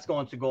think that's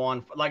going to go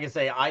on. Like I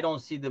say, I don't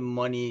see the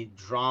money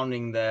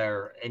drowning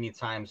there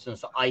anytime soon.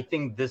 So I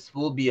think this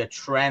will be a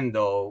trend,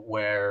 though,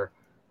 where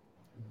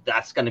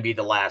that's going to be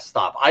the last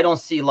stop. I don't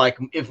see, like,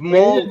 if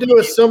more. We need to do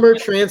a summer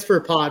transfer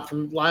pod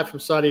live from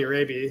Saudi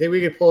Arabia. You think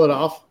we could pull it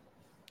off?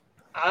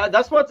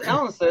 That's what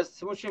Alan says.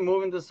 When she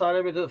moving to Saudi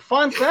Arabia.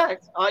 Fun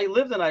fact: I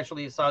lived in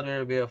actually Saudi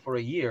Arabia for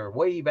a year,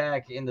 way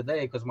back in the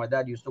day, because my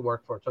dad used to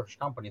work for a Turkish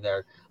company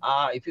there.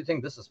 If you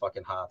think this is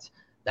fucking hot,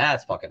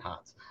 that's fucking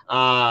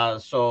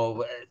hot.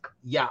 So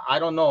yeah, I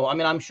don't know. I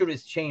mean, I'm sure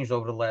it's changed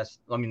over the last.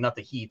 I mean, not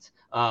the heat,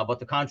 but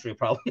the country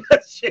probably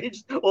has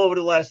changed over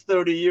the last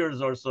 30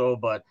 years or so.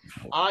 But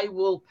I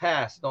will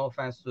pass. No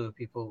offense to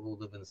people who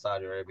live in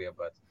Saudi Arabia,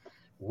 but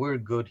we're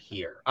good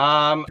here.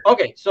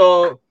 Okay,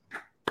 so.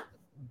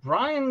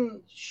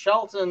 Brian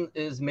Shelton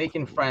is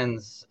making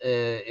friends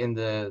in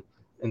the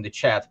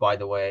chat, by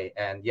the way,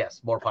 and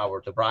yes, more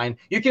power to Brian.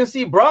 You can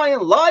see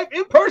Brian live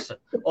in person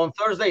on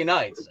Thursday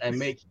nights and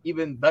make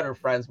even better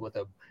friends with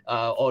him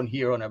on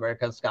here on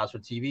American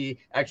Scouser TV.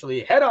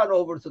 Actually, head on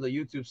over to the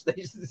YouTube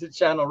station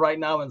channel right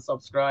now and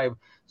subscribe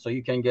so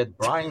you can get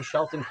Brian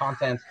Shelton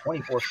content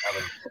 24/7.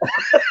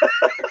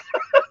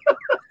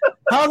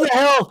 How the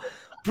hell?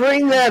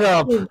 Bring that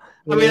up.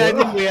 I mean, I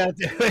think we have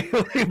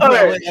to. All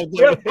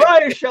right.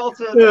 Brian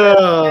Shelton.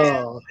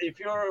 If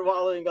you're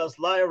following us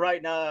live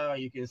right now,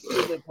 you can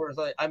see the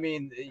person. I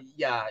mean,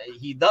 yeah,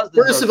 he does.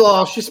 First of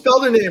all, she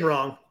spelled her name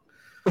wrong.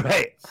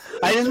 Right.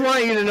 I just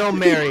want you to know,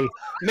 Mary.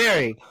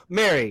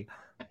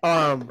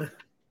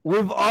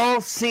 We've all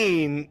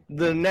seen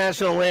the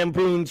National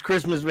Lampoon's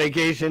Christmas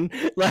Vacation.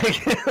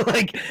 Like,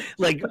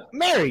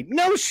 Mary,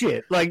 no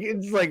shit. Like,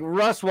 it's like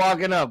Russ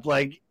walking up.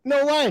 Like,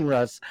 no line,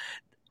 Russ.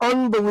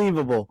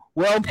 Unbelievable.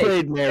 Well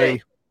played, Mary.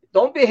 Hey,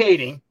 don't be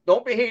hating.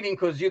 Don't be hating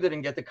because you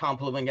didn't get the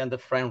compliment and the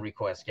friend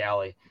request,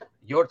 Gally.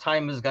 Your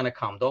time is going to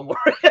come. Don't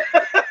worry.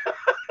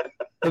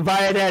 If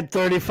I had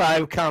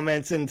 35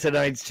 comments in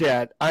tonight's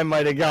chat, I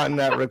might have gotten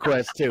that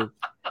request too.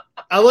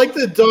 I like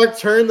the dark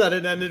turn that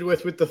it ended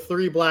with the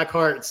 3 black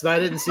hearts. I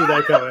didn't see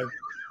that coming.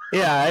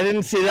 Yeah, I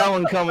didn't see that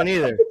one coming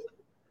either.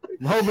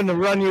 I'm hoping to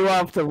run you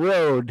off the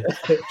road,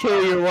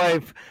 kill your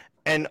wife,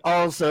 and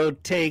also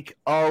take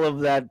all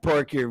of that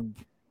pork you're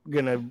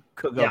gonna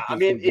cook up. Yeah, I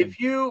mean, if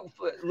you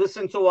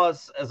listen to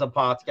us as a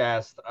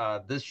podcast,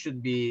 this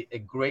should be a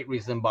great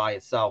reason by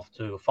itself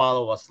to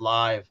follow us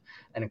live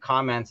and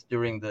comment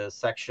during the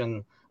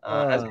section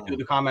as we do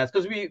the comments,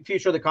 because we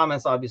feature the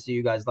comments. Obviously,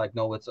 you guys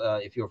know it's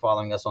if you're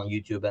following us on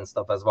YouTube and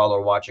stuff as well,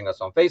 or watching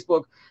us on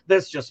Facebook.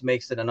 This just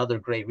makes it another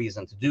great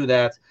reason to do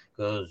that,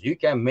 because you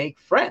can make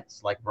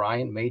friends like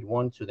Brian made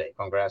one today.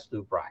 Congrats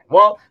to Brian.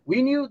 Well,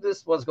 we knew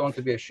this was going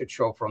to be a shit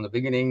show from the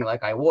beginning,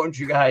 like I warned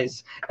you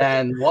guys,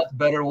 and what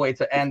better way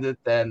to end it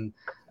than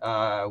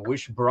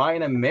wish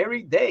Brian a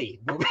merry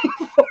day moving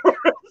forward.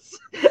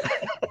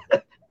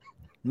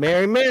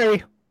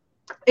 Mary.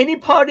 Any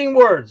parting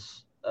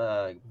words,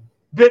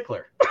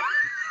 Bickler?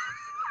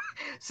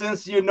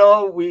 Since you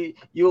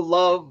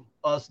love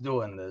us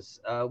doing this,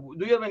 do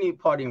you have any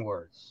parting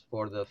words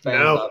for the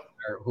fans out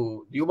there?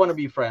 Do you want to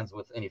be friends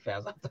with any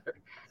fans out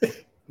there?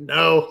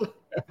 No.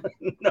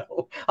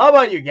 No. How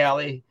about you,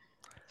 Gally?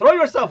 Throw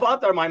yourself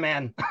out there, my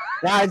man.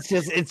 No,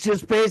 it's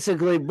just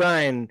basically,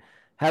 Brian,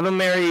 have a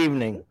merry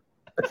evening.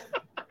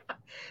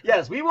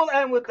 Yes, we will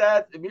end with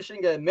that.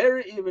 Wishing a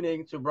merry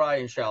evening to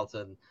Brian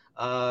Shelton.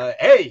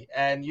 Hey,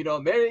 and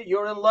Mary,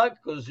 you're in luck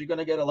because you're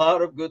gonna get a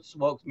lot of good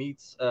smoked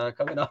meats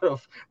coming out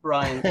of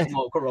Brian's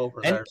smoker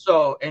over there.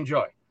 So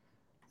enjoy.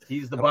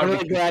 He's the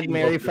barbecue.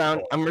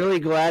 I'm really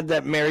glad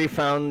that Mary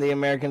found the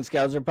American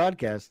Scouser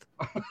podcast.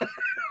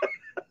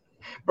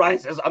 Brian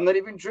says, "I'm not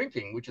even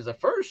drinking," which is a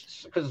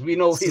first because we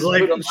know he's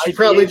like. She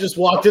probably just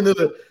walked into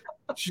the.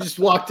 She just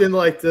walked in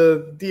like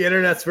the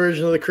internet's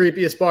version of the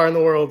creepiest bar in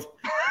the world.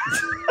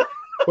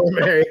 Poor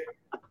Mary.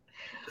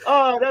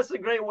 Oh, that's a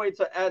great way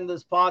to end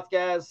this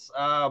podcast.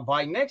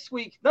 By next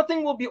week,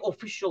 nothing will be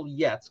official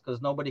yet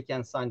because nobody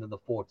can sign to the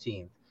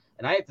 14th.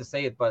 And I hate to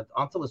say it, but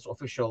until it's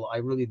official, I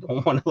really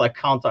don't want to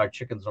count our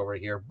chickens over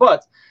here.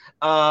 But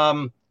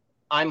I'm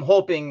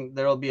hoping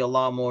there'll be a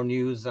lot more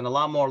news and a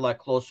lot more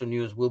closer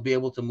news. We'll be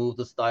able to move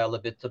the style a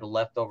bit to the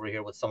left over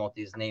here with some of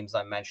these names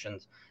I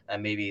mentioned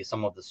and maybe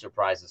some of the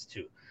surprises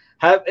too.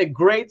 Have a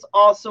great,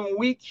 awesome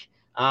week.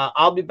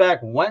 I'll be back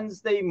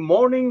Wednesday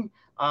morning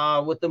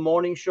with the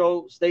morning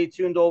show. Stay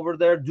tuned over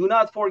there. Do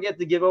not forget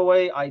the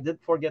giveaway. I did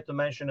forget to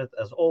mention it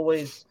as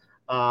always,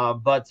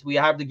 but we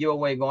have the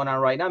giveaway going on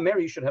right now.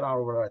 Mary, you should head on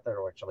over right there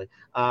actually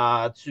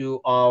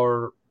to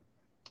our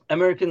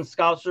American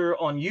Scouser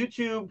on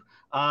YouTube.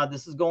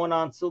 This is going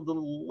on till the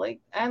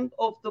late end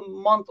of the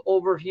month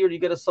over here. You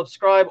got to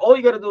subscribe. All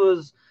you got to do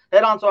is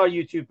head onto our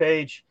YouTube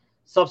page,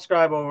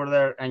 subscribe over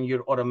there, and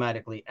you're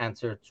automatically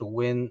entered to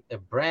win a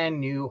brand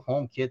new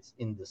home kit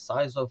in the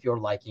size of your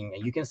liking.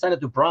 And you can send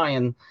it to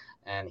Brian,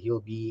 and he'll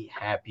be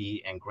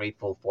happy and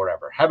grateful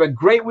forever. Have a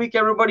great week,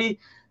 everybody.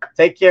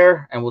 Take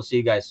care, and we'll see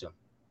you guys soon.